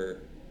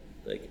sure,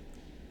 I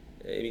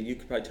mean, you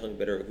could probably tell me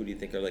better. Who do you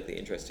think are like the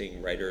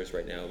interesting writers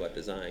right now about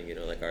design?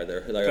 Are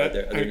there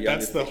young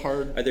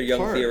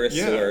theorists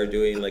who are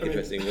doing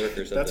interesting work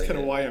or something? That's kind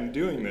of why I'm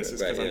doing this, is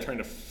because I'm trying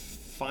to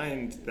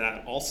find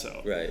that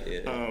also. Right.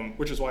 Yeah.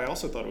 Which is why I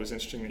also thought it was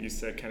interesting that you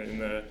said kind of in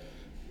the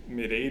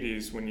mid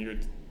 '80s when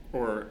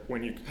or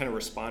when you kind of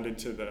responded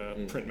to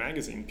the print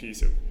magazine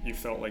piece, you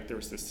felt like there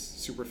was this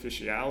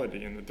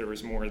superficiality and that there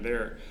was more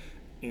there.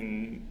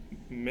 In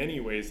many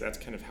ways, that's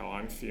kind of how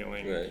I'm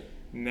feeling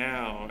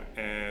now.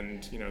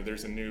 And,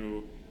 there's a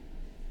new,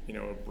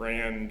 a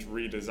brand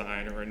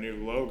redesign or a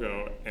new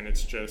logo, and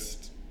it's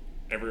just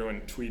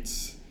everyone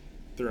tweets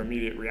their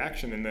immediate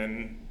reaction, and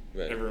then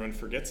everyone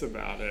forgets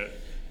about it.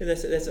 And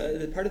that's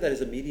part of that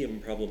is a medium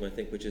problem, I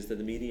think, which is that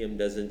the medium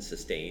doesn't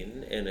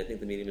sustain, and I think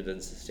the medium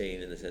doesn't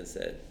sustain in the sense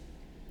that,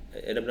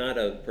 and I'm not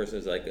a person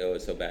who's like, oh,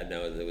 it's so bad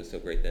now, it was so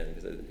great then,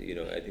 because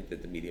I think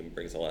that the medium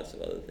brings lots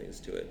of other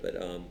things to it, but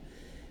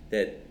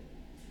that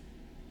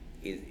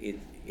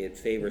it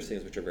favors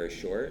things which are very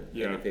short,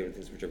 and it favors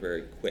things which are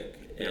very quick,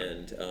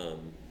 and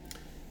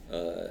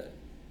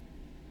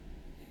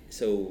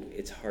so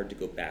it's hard to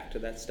go back to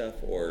that stuff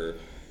or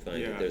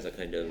find that there's a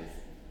kind of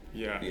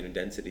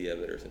density of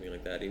it or something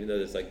like that. Even though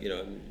there's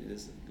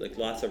there's like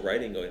lots of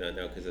writing going on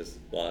now because there's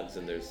blogs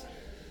and there's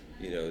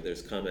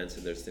there's comments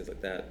and there's things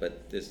like that.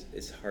 But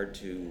it's hard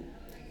to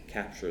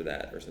capture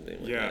that or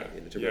something like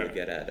that to really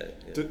get at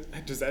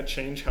it. Does that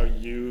change how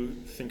you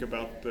think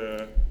about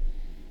the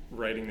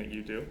writing that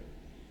you do?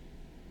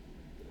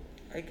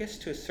 I guess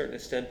to a certain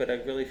extent, but I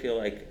really feel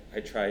like I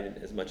tried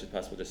as much as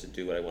possible just to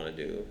do what I want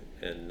to do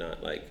and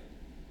not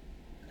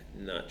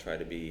try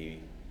to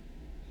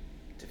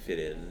fit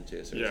in to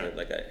a certain extent.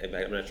 Like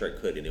I'm not sure I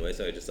could anyway,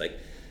 so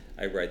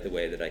I write the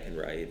way that I can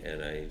write,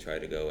 and I try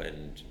to go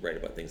and write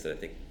about things that I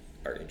think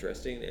are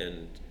interesting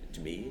and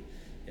to me,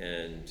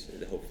 and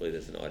hopefully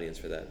there's an audience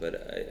for that.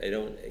 But I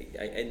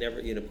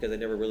never, because I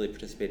never really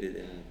participated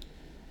in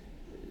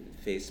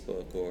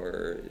Facebook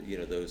or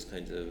those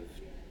kinds of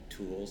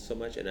tools so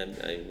much, and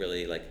I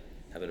really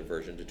have an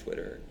aversion to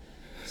Twitter.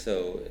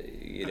 So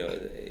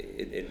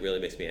it really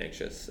makes me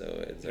anxious. So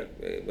it's for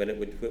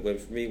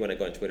me, when I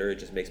go on Twitter, it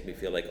just makes me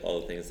feel like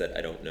all the things that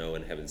I don't know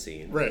and haven't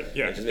seen. Right.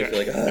 Yeah. It just makes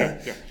me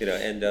feel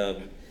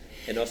like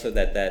and also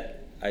that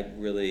I'm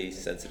really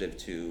sensitive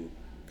to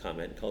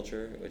comment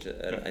culture, which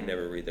I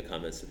never read the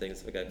comments to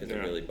things like that because it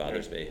really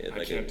bothers me.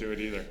 I can't do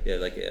it either. Yeah,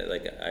 like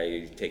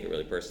I take it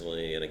really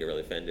personally and I get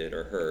really offended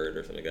or hurt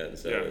or something like that. And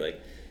so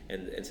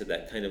and so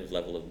that kind of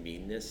level of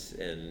meanness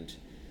and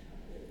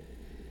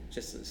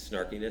just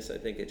snarkiness, I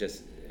think it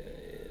just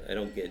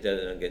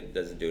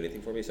doesn't do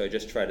anything for me. So I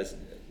just try to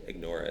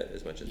ignore it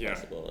as much as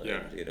possible.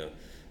 And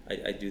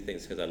I do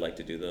things because I like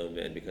to do them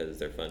and because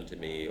they're fun to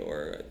me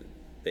or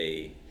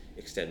they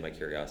extend my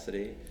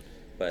curiosity.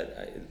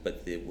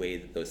 But the way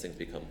that those things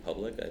become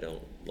public, I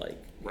don't like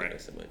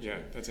so much. Yeah,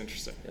 that's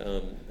interesting.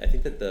 I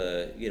think that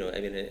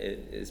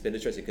it's been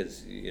interesting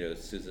because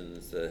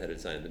Susan's the head of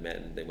design of the Met,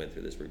 and they went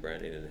through this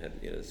rebranding and had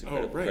this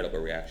incredible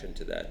reaction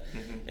to that,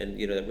 and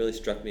that really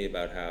struck me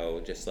about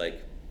how just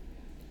like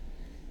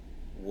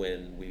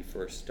when we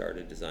first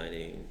started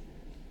designing.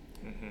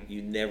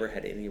 You never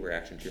had any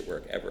reaction to your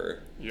work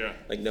ever. Yeah.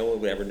 Like no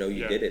one would ever know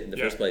you did it in the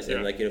first place.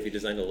 And if you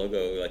designed a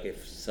logo, like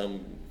if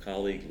some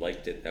colleague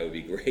liked it, that would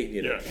be great.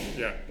 Yeah.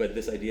 But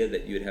this idea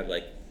that you would have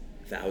like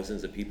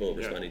thousands of people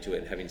responding to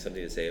it and having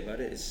something to say about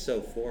it is so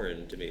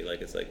foreign to me.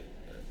 Like it's like,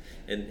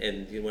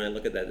 and when I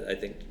look at that, I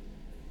think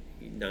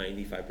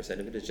 95%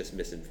 of it is just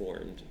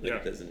misinformed.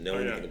 It doesn't know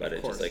anything about it.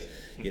 It's just like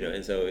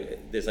and so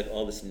there's like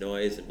all this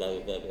noise and blah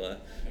blah blah blah.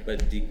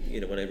 But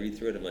when I read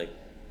through it, I'm like.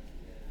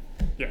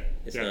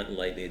 It's not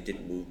enlightening. It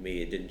didn't move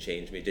me. It didn't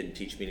change me. It didn't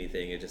teach me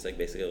anything. It's just like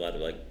basically a lot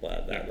of like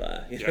blah blah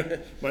blah.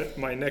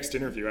 My next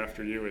interview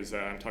after you is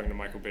I'm talking to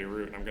Michael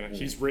Beirut, and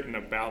he's written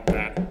about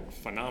that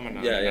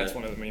phenomenon. And that's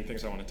one of the main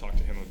things I want to talk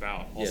to him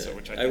about. Also,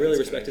 which I really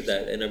respected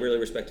that, and I really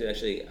respected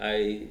actually.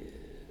 I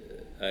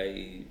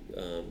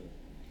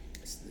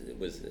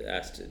was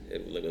asked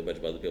with a bunch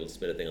of other people to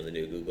submit a thing on the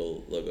new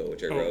Google logo,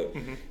 which I wrote,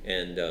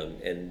 and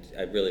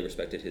I really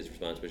respected his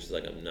response, which is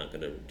like, I'm not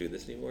going to do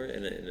this anymore,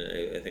 and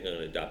I think I'm going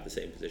to adopt the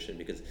same position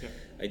because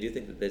I do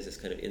think that there's this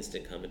kind of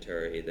instant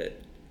commentary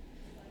that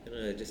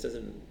it just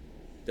doesn't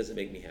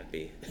make me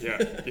happy.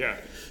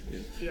 If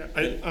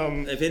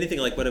anything,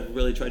 like what I've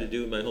really tried to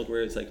do in my whole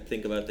career is like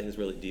think about things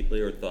really deeply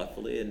or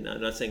thoughtfully, and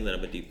I'm not saying that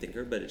I'm a deep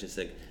thinker, but it's just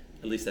like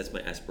at least that's my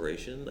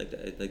aspiration. Like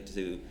I'd like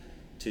to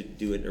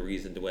do it in a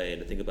reasoned way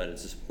and to think about it and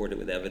to support it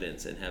with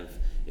evidence and have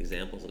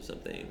examples of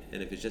something.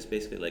 And if it's just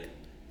basically like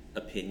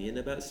opinion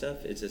about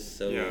stuff, it's just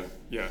so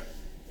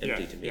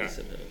empty to me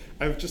somehow.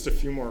 I have just a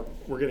few more.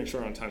 We're getting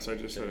short on time, so I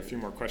just have a few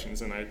more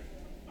questions. And I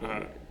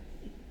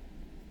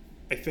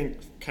think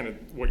kind of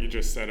what you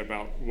just said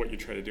about what you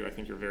try to do, I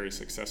think you're very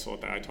successful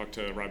at that. I talked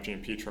to Rob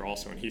Gianpietro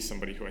also, and he's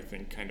somebody who I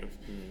think kind of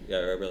I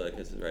really like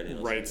his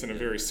writing. Writes in a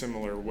very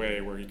similar way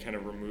where he kind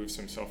of removes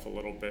himself a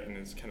little bit and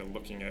is kind of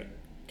looking at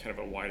kind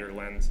of a wider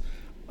lens.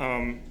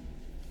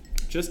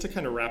 Just to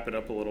kind of wrap it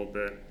up a little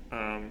bit,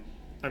 and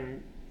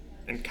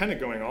kind of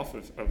going off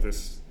of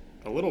this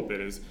a little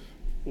bit is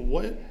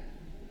what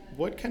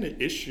kind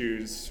of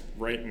issues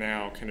right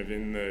now kind of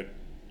in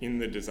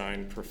the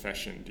design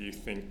profession do you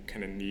think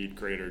kind of need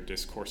greater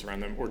discourse around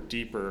them or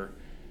deeper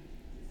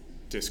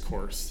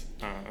discourse?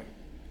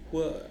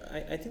 Well,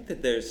 I think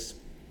that there's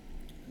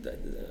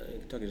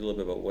talking a little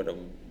bit about what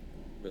I'm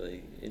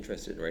really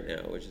interested in right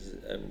now, which is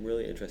I'm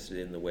really interested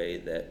in the way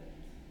that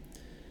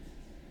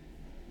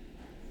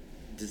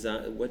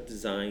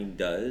design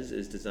does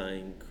is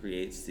design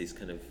creates these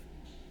kind of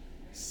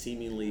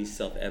seemingly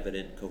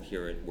self-evident,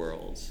 coherent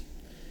worlds,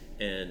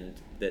 and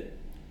that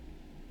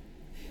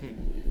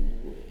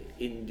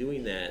in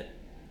doing that,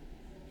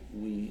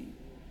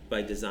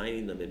 by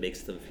designing them, it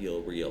makes them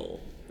feel real,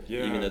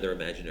 even though they're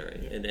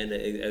imaginary. And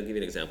I'll give you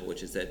an example,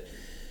 which is that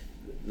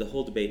the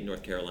whole debate in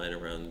North Carolina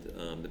around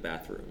the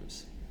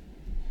bathrooms,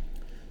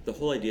 the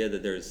whole idea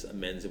that there's a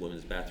men's and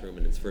women's bathroom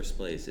in its first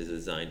place is a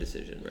design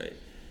decision, right?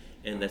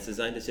 And that's a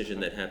design decision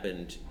that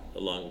happened a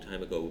long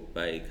time ago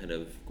by kind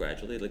of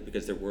gradually, like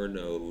because there were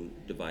no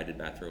divided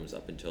bathrooms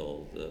up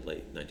until the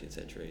late 19th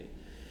century.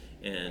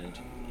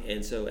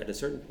 And so at a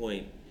certain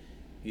point,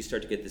 you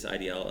start to get this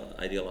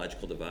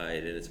ideological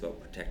divide, and it's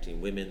about protecting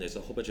women. There's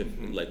a whole bunch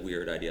of like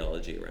weird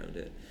ideology around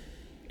it.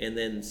 And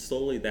then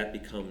slowly that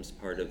becomes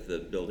part of the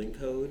building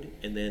code,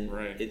 and then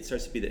it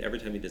starts to be that every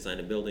time you design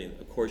a building,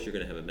 of course you're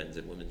going to have a men's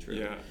and women's room.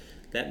 Yeah.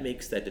 That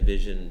makes that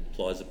division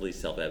plausibly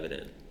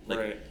self-evident.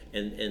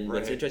 And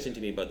what's interesting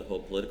to me about the whole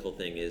political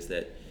thing is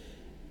that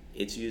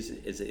it's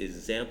used as an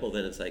example.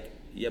 Then it's like,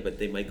 yeah, but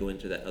they might go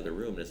into that other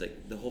room, and it's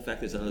like the whole fact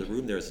there's another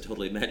room there is a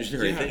totally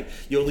imaginary thing.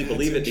 You only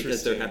believe it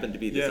because there happened to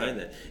be design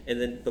that.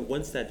 And then, but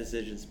once that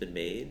decision's been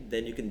made,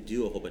 then you can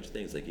do a whole bunch of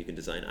things. Like you can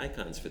design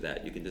icons for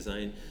that. You can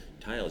design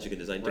tiles. You can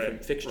design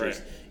different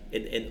fixtures.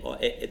 And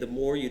the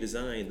more you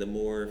design, the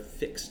more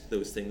fixed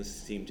those things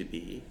seem to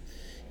be,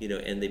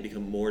 and they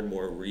become more and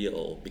more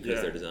real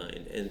because they're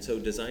designed. And so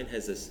design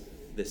has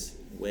this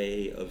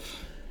way of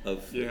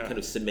kind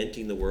of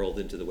cementing the world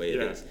into the way it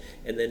is.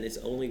 And then it's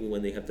only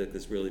when they have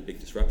this really big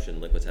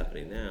disruption, like what's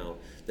happening now,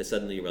 that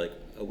suddenly you're like,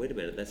 oh, wait a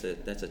minute, that's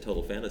a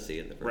total fantasy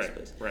in the first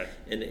place.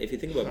 And if you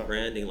think about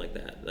branding like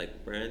that,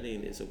 like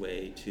branding is a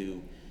way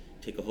to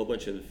take a whole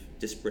bunch of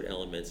disparate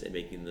elements and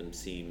making them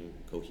seem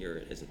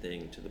coherent as a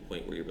thing, to the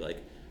point where you're like,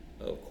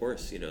 oh, of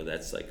course,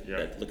 that's like,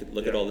 that,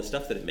 look at all the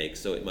stuff that it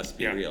makes, so it must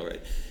be real,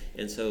 right?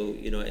 And so,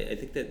 I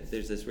think that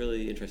there's this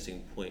really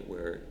interesting point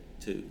where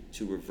to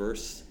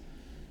reverse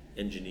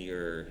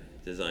engineer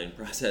design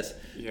process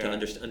to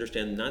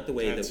understand not the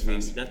way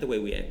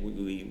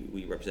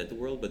we represent the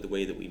world, but the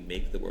way that we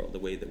make the world, the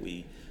way that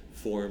we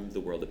form the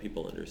world that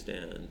people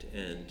understand,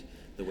 and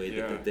the way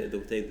that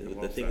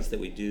the things that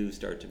we do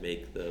start to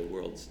make the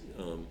world's.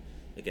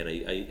 Again,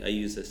 I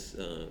use this.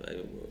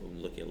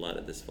 I'm looking a lot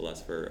at this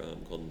philosopher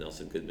called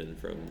Nelson Goodman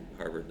from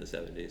Harvard in the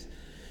 70s,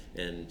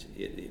 and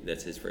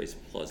that's his phrase: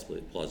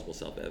 plausible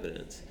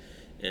self-evidence,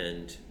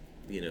 and.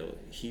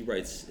 He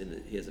writes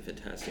he has a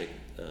fantastic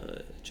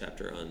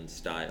chapter on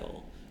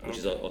style, which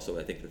is also,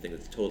 I think, the thing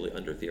that's totally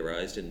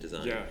under-theorized in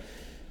design.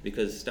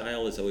 Because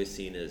style is always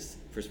seen as,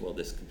 first of all,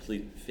 this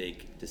complete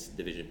fake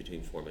division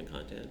between form and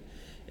content.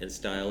 And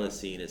style is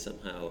seen as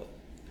somehow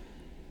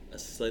a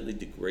slightly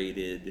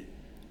degraded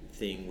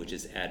thing which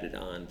is added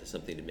on to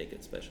something to make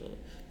it special.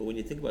 But when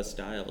you think about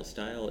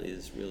style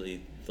is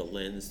really the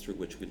lens through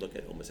which we look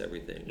at almost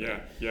everything.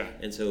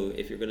 And so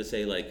if you're going to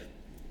say, like,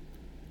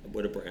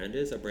 what a brand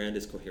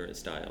is coherent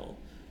style.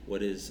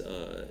 What is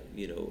a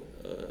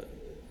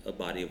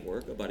body of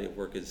work? A body of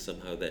work is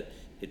somehow that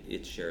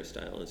it shares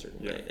style in a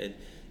certain way. And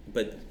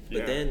but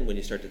then when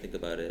you start to think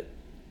about it,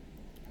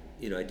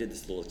 I did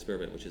this little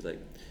experiment, which is like,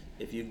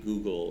 if you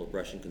Google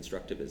Russian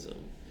constructivism,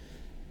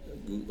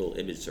 Google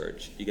image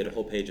search, you get a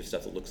whole page of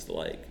stuff that looks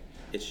alike.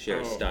 It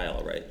shares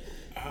style, right?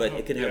 But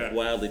it can have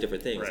wildly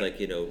different things. Like,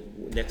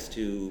 next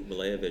to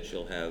Malevich,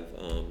 you'll have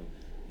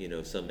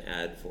some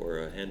ad for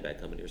a handbag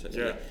company or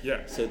something.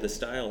 So the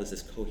style is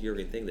this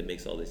coherent thing that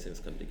makes all these things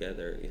come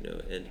together,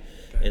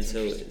 and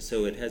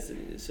so it has.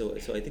 So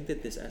I think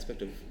that this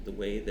aspect of the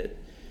way that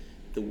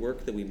the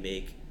work that we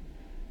make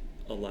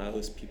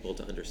allows people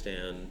to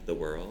understand the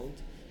world,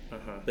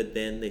 but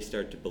then they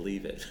start to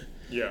believe it.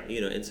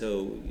 And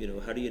so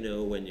how do you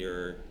know when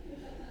you're,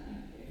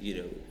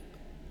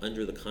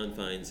 under the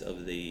confines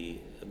of the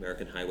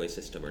American highway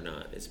system or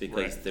not? It's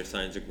because their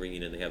signs are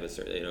green and they have a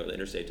certain,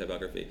 interstate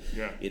typography.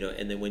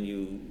 And then when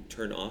you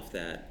turn off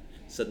that,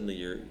 suddenly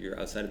you're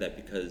outside of that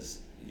because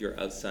you're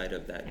outside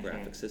of that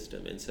graphic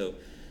system. And so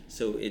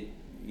it,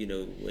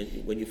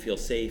 when you feel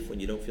safe, when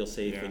you don't feel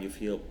safe, when you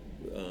feel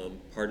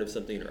part of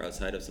something or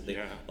outside of something,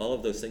 all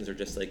of those things are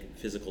just like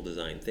physical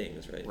design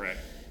things, right?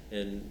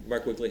 And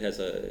Mark Wigley has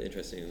an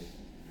interesting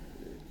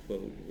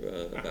quote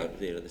about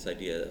this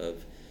idea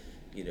of,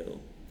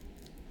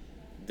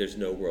 there's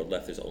no world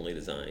left, there's only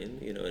design,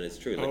 and it's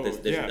true.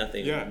 Like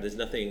there's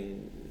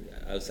nothing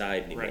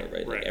outside anymore,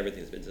 right? Like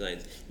everything's been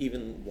designed.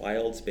 Even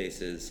wild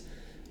spaces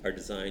are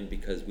designed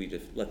because we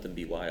just let them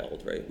be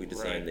wild, right? We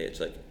design the edge,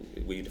 like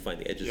we define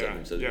the edges of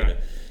them. So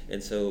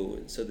and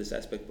so this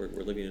aspect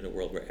we're living in a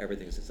world where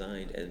everything's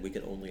designed, and we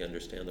can only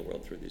understand the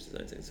world through these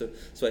design things.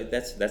 So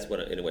that's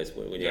what, anyways,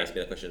 when you ask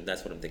me that question,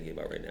 that's what I'm thinking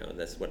about right now.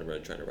 That's what I'm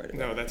really trying to write about.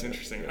 No, that's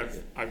interesting.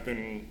 I've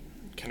been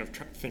kind of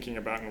thinking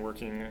about and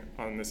working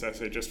on this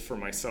essay just for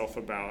myself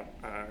about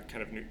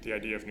kind of the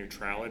idea of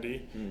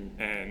neutrality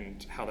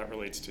and how that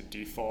relates to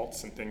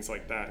defaults and things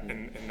like that.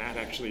 And that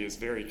actually is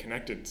very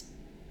connected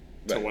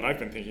to what I've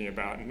been thinking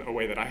about in a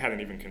way that I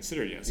hadn't even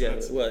considered yet.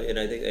 So well, and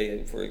I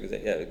think, for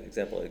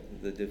example,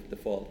 like the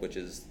default, which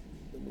is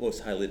the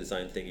most highly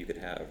designed thing you could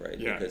have, right?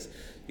 Yeah. Because,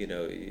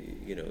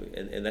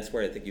 and that's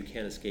where I think you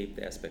can't escape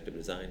the aspect of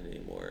design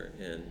anymore.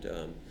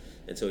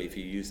 And so if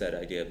you use that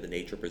idea of the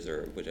nature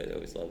preserve, which I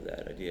always love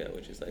that idea,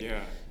 which is like,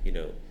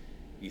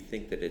 you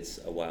think that it's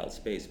a wild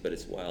space, but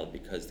it's wild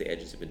because the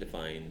edges have been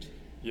defined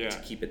to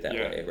keep it that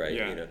way, right?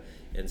 Yeah.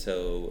 And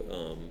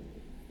so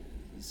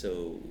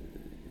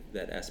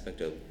that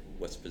aspect of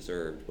what's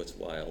preserved, what's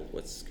wild,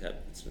 what's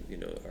kept,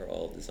 are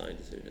all design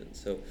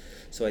decisions.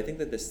 So I think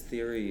that this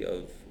theory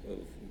of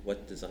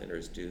what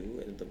designers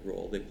do and the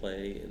role they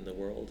play in the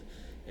world,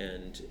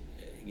 and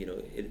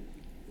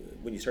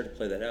when you start to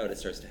play that out, it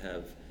starts to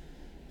have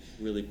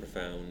really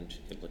profound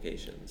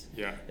implications.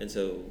 Yeah. And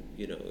so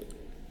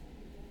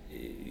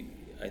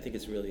I think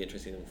it's really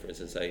interesting. For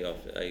instance,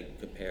 I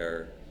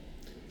compare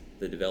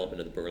the development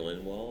of the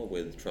Berlin Wall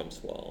with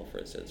Trump's wall, for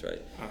instance,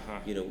 right?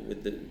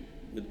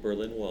 With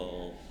Berlin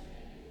Wall,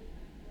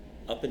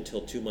 up until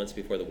 2 months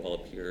before the wall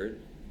appeared,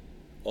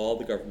 all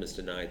the governments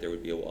denied there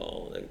would be a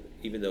wall,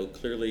 even though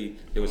clearly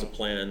there was a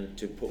plan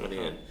to put one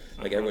in.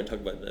 Everyone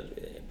talked about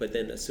that. But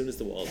then as soon as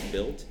the wall is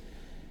built,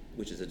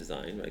 which is a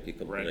design, right? You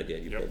come up with an idea,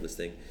 you build this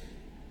thing.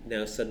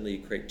 Now suddenly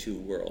you create two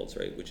worlds,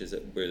 right? Which is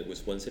where there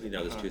was one city,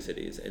 now there's two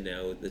cities, and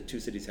now the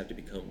two cities have to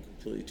become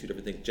completely two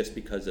different things just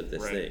because of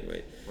this thing,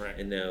 right?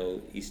 And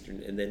now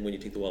and then when you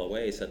take the wall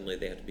away, suddenly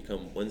they have to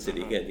become one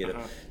city again,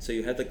 So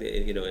you have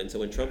and so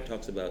when Trump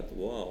talks about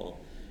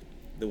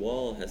the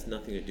wall has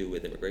nothing to do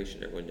with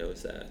immigration. Everyone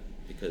knows that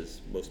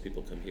because most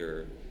people come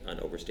here on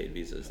overstayed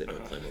visas. They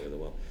don't climb over the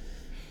wall.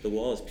 The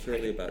wall is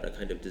purely about a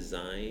kind of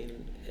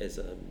design as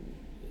a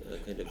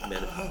kind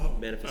of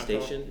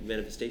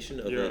manifestation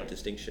of a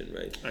distinction,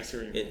 right? I see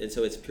what you mean. And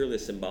so it's purely a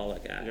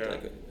symbolic act,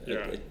 like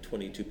a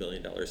 $22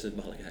 billion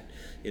symbolic act,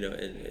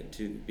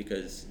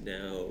 because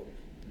now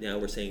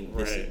we're saying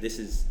this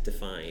is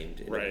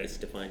defined. It's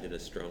defined in a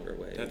stronger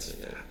way. I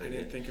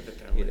didn't think of it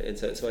that way. And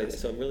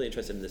so I'm really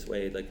interested in this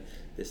way, like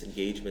this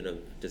engagement of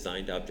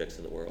designed objects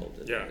in the world.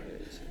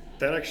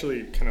 That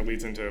actually kind of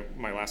leads into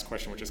my last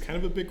question, which is kind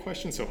of a big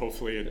question. So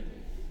hopefully it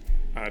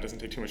doesn't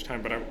take too much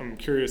time. But I'm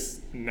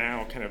curious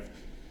now, kind of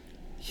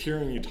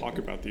hearing you talk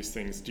about these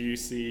things. Do you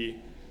see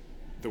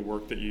the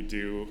work that you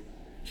do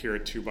here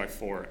at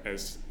 2x4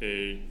 as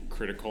a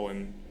critical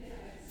and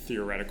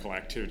theoretical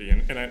activity?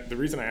 And the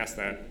reason I ask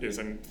that is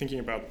I'm thinking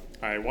about,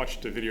 I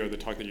watched a video of the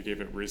talk that you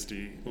gave at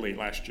RISD late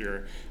last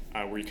year,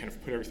 where you kind of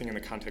put everything in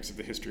the context of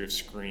the history of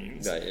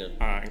screens, and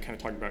kind of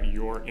talk about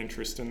your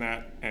interest in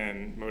that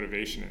and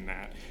motivation in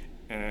that.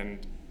 And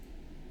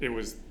it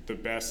was the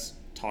best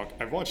talk.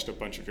 I've watched a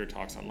bunch of your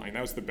talks online.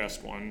 That was the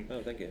best one.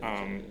 Oh, thank you.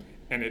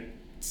 And it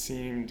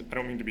seemed, I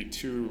don't mean to be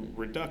too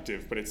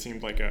reductive, but it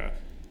seemed like a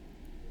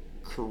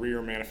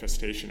career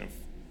manifestation of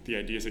the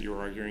ideas that you were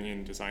arguing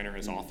in Designer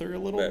as author a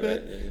little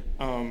bit.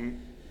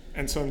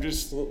 And so I'm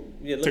just, let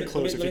me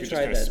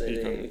try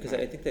that, because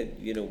I think that,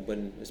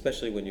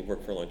 especially when you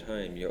work for a long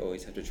time, you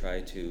always have to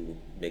try to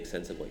make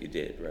sense of what you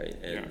did, right?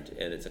 And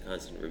it's a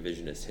constant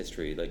revisionist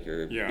history,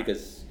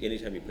 because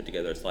anytime you put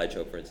together a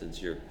slideshow, for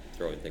instance, you're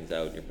throwing things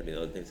out and you're putting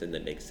other things in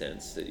that make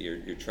sense, that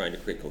you're trying to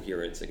create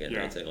coherence again,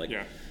 right? Saying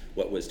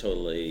what was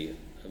totally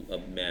a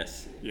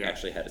mess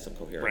actually had some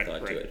coherent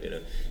thought to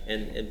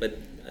it, but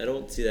I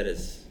don't see that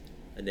as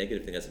a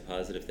negative thing. That's a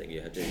positive thing.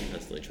 You have to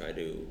constantly try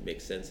to make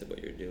sense of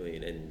what you're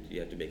doing, and you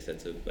have to make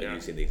sense of by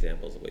using the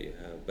examples of what you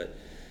have. But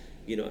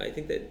I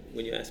think that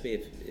when you ask me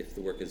if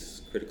the work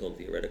is critical and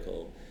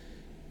theoretical,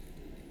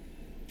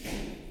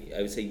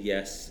 I would say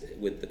yes,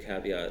 with the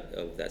caveat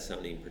of that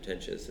sounding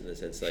pretentious, in the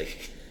sense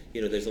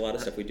there's a lot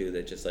of stuff we do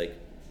that just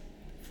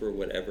for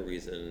whatever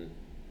reason,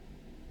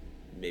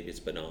 maybe it's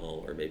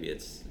banal, or maybe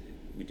it's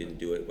we didn't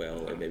do it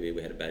well, or maybe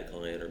we had a bad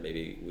client, or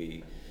maybe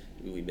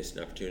we missed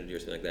an opportunity or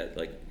something like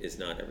that, it's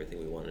not everything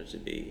we want it to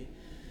be.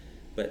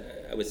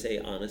 But I would say,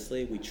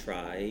 honestly, we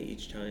try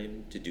each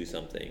time to do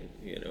something,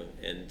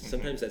 and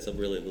sometimes that's a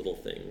really little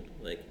thing,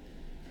 like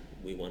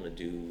we want to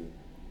do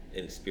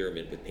an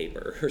experiment with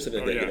paper or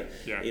something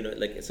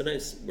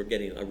sometimes we're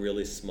getting a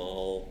really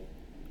small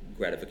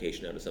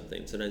gratification out of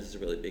something. Sometimes it's a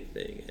really big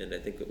thing, and I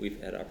think that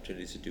we've had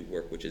opportunities to do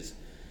work which is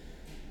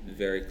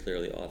very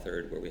clearly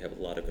authored, where we have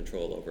a lot of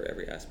control over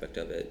every aspect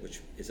of it, which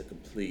is a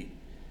complete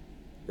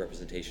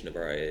representation of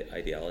our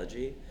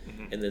ideology,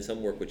 and then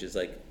some work which is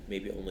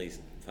maybe only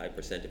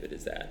 5% of it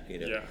is that,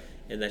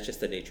 and that's just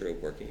the nature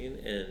of working.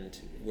 And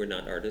we're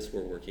not artists,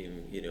 we're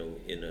working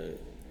in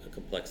a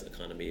complex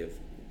economy of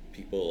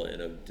people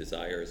and of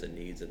desires and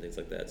needs and things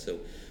like that, so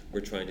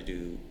we're trying to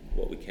do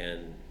what we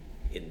can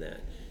in that.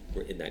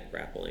 We're in that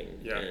grappling,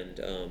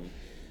 and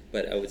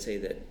but I would say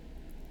that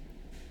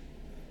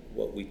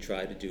what we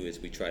try to do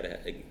is we try to,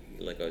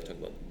 like I was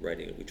talking about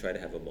writing, we try to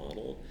have a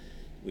model.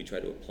 We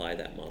try to apply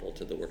that model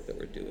to the work that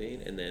we're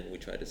doing, and then we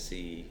try to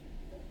see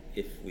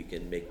if we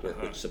can make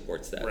work which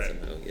supports that right.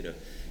 somehow,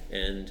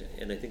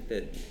 and I think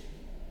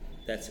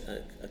that's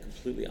a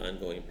completely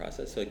ongoing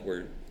process. Like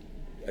we're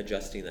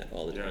adjusting that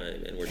all the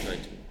time, and we're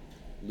trying to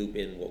loop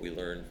in what we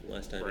learned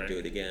last time and do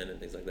it again and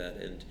things like that,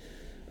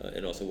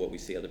 and also what we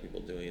see other people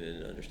doing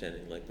and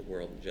understanding like the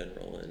world in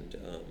general, and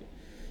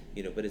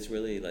but it's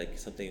really like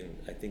something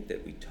I think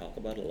that we talk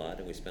about a lot,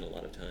 and we spend a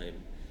lot of time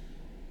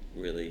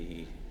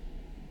really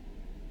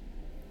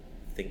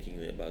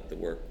thinking about the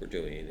work we're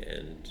doing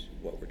and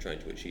what we're trying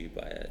to achieve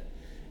by it,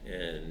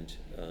 and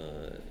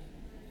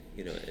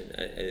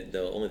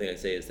the only thing I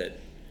say is that,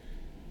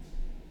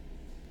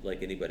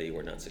 like anybody,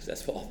 we're not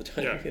successful all the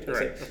time.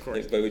 Of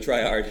course. But we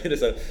try hard.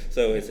 So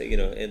it's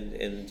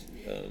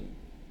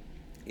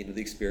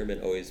the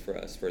experiment always for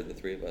us, for the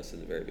three of us in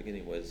the very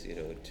beginning, was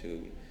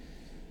to,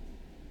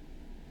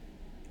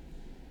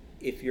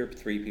 if you're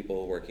three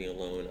people working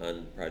alone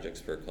on projects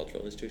for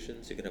cultural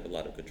institutions, you can have a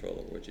lot of control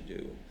over what you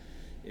do.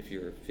 If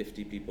you're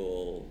 50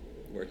 people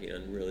working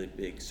on really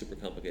big, super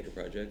complicated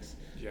projects,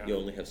 you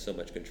only have so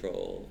much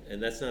control.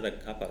 And that's not a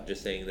cop-out,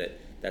 just saying that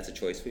that's a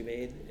choice we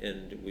made,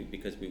 and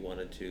because we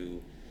wanted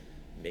to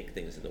make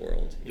things in the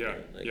world.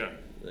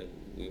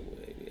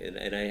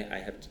 And I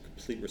have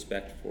complete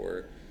respect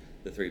for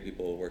the three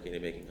people working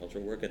and making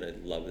cultural work, and I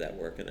love that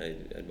work, and I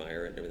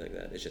admire it and everything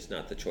like that. It's just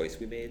not the choice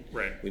we made.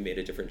 Right. We made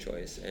a different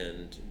choice,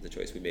 and the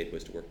choice we made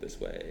was to work this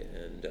way.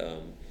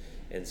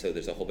 And so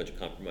there's a whole bunch of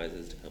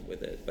compromises to come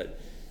with it, but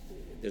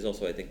there's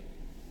also, I think,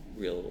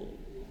 real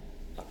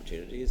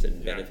opportunities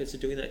and benefits of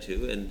doing that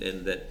too, and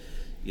that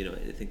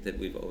I think that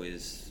we've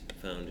always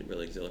found it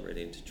really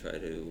exhilarating to try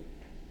to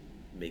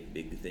make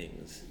big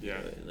things,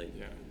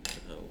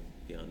 somehow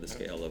beyond the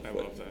scale of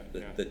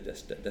the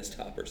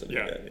desktop or something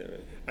like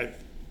that.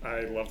 I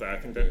love that. I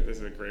think that this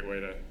is a great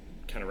way to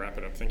kind of wrap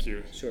it up. Thank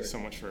you so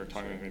much for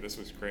talking with me. This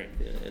was great.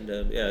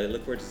 I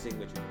look forward to seeing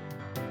what you.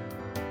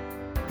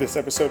 This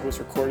episode was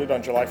recorded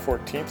on July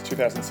 14th,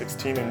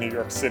 2016 in New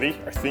York City.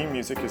 Our theme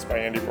music is by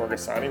Andy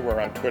Borgasani. We're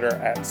on Twitter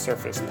at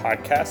Surface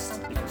Podcast.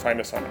 You can find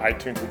us on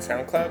iTunes and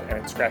SoundCloud and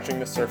at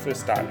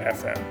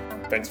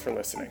scratchingthesurface.fm. Thanks for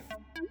listening.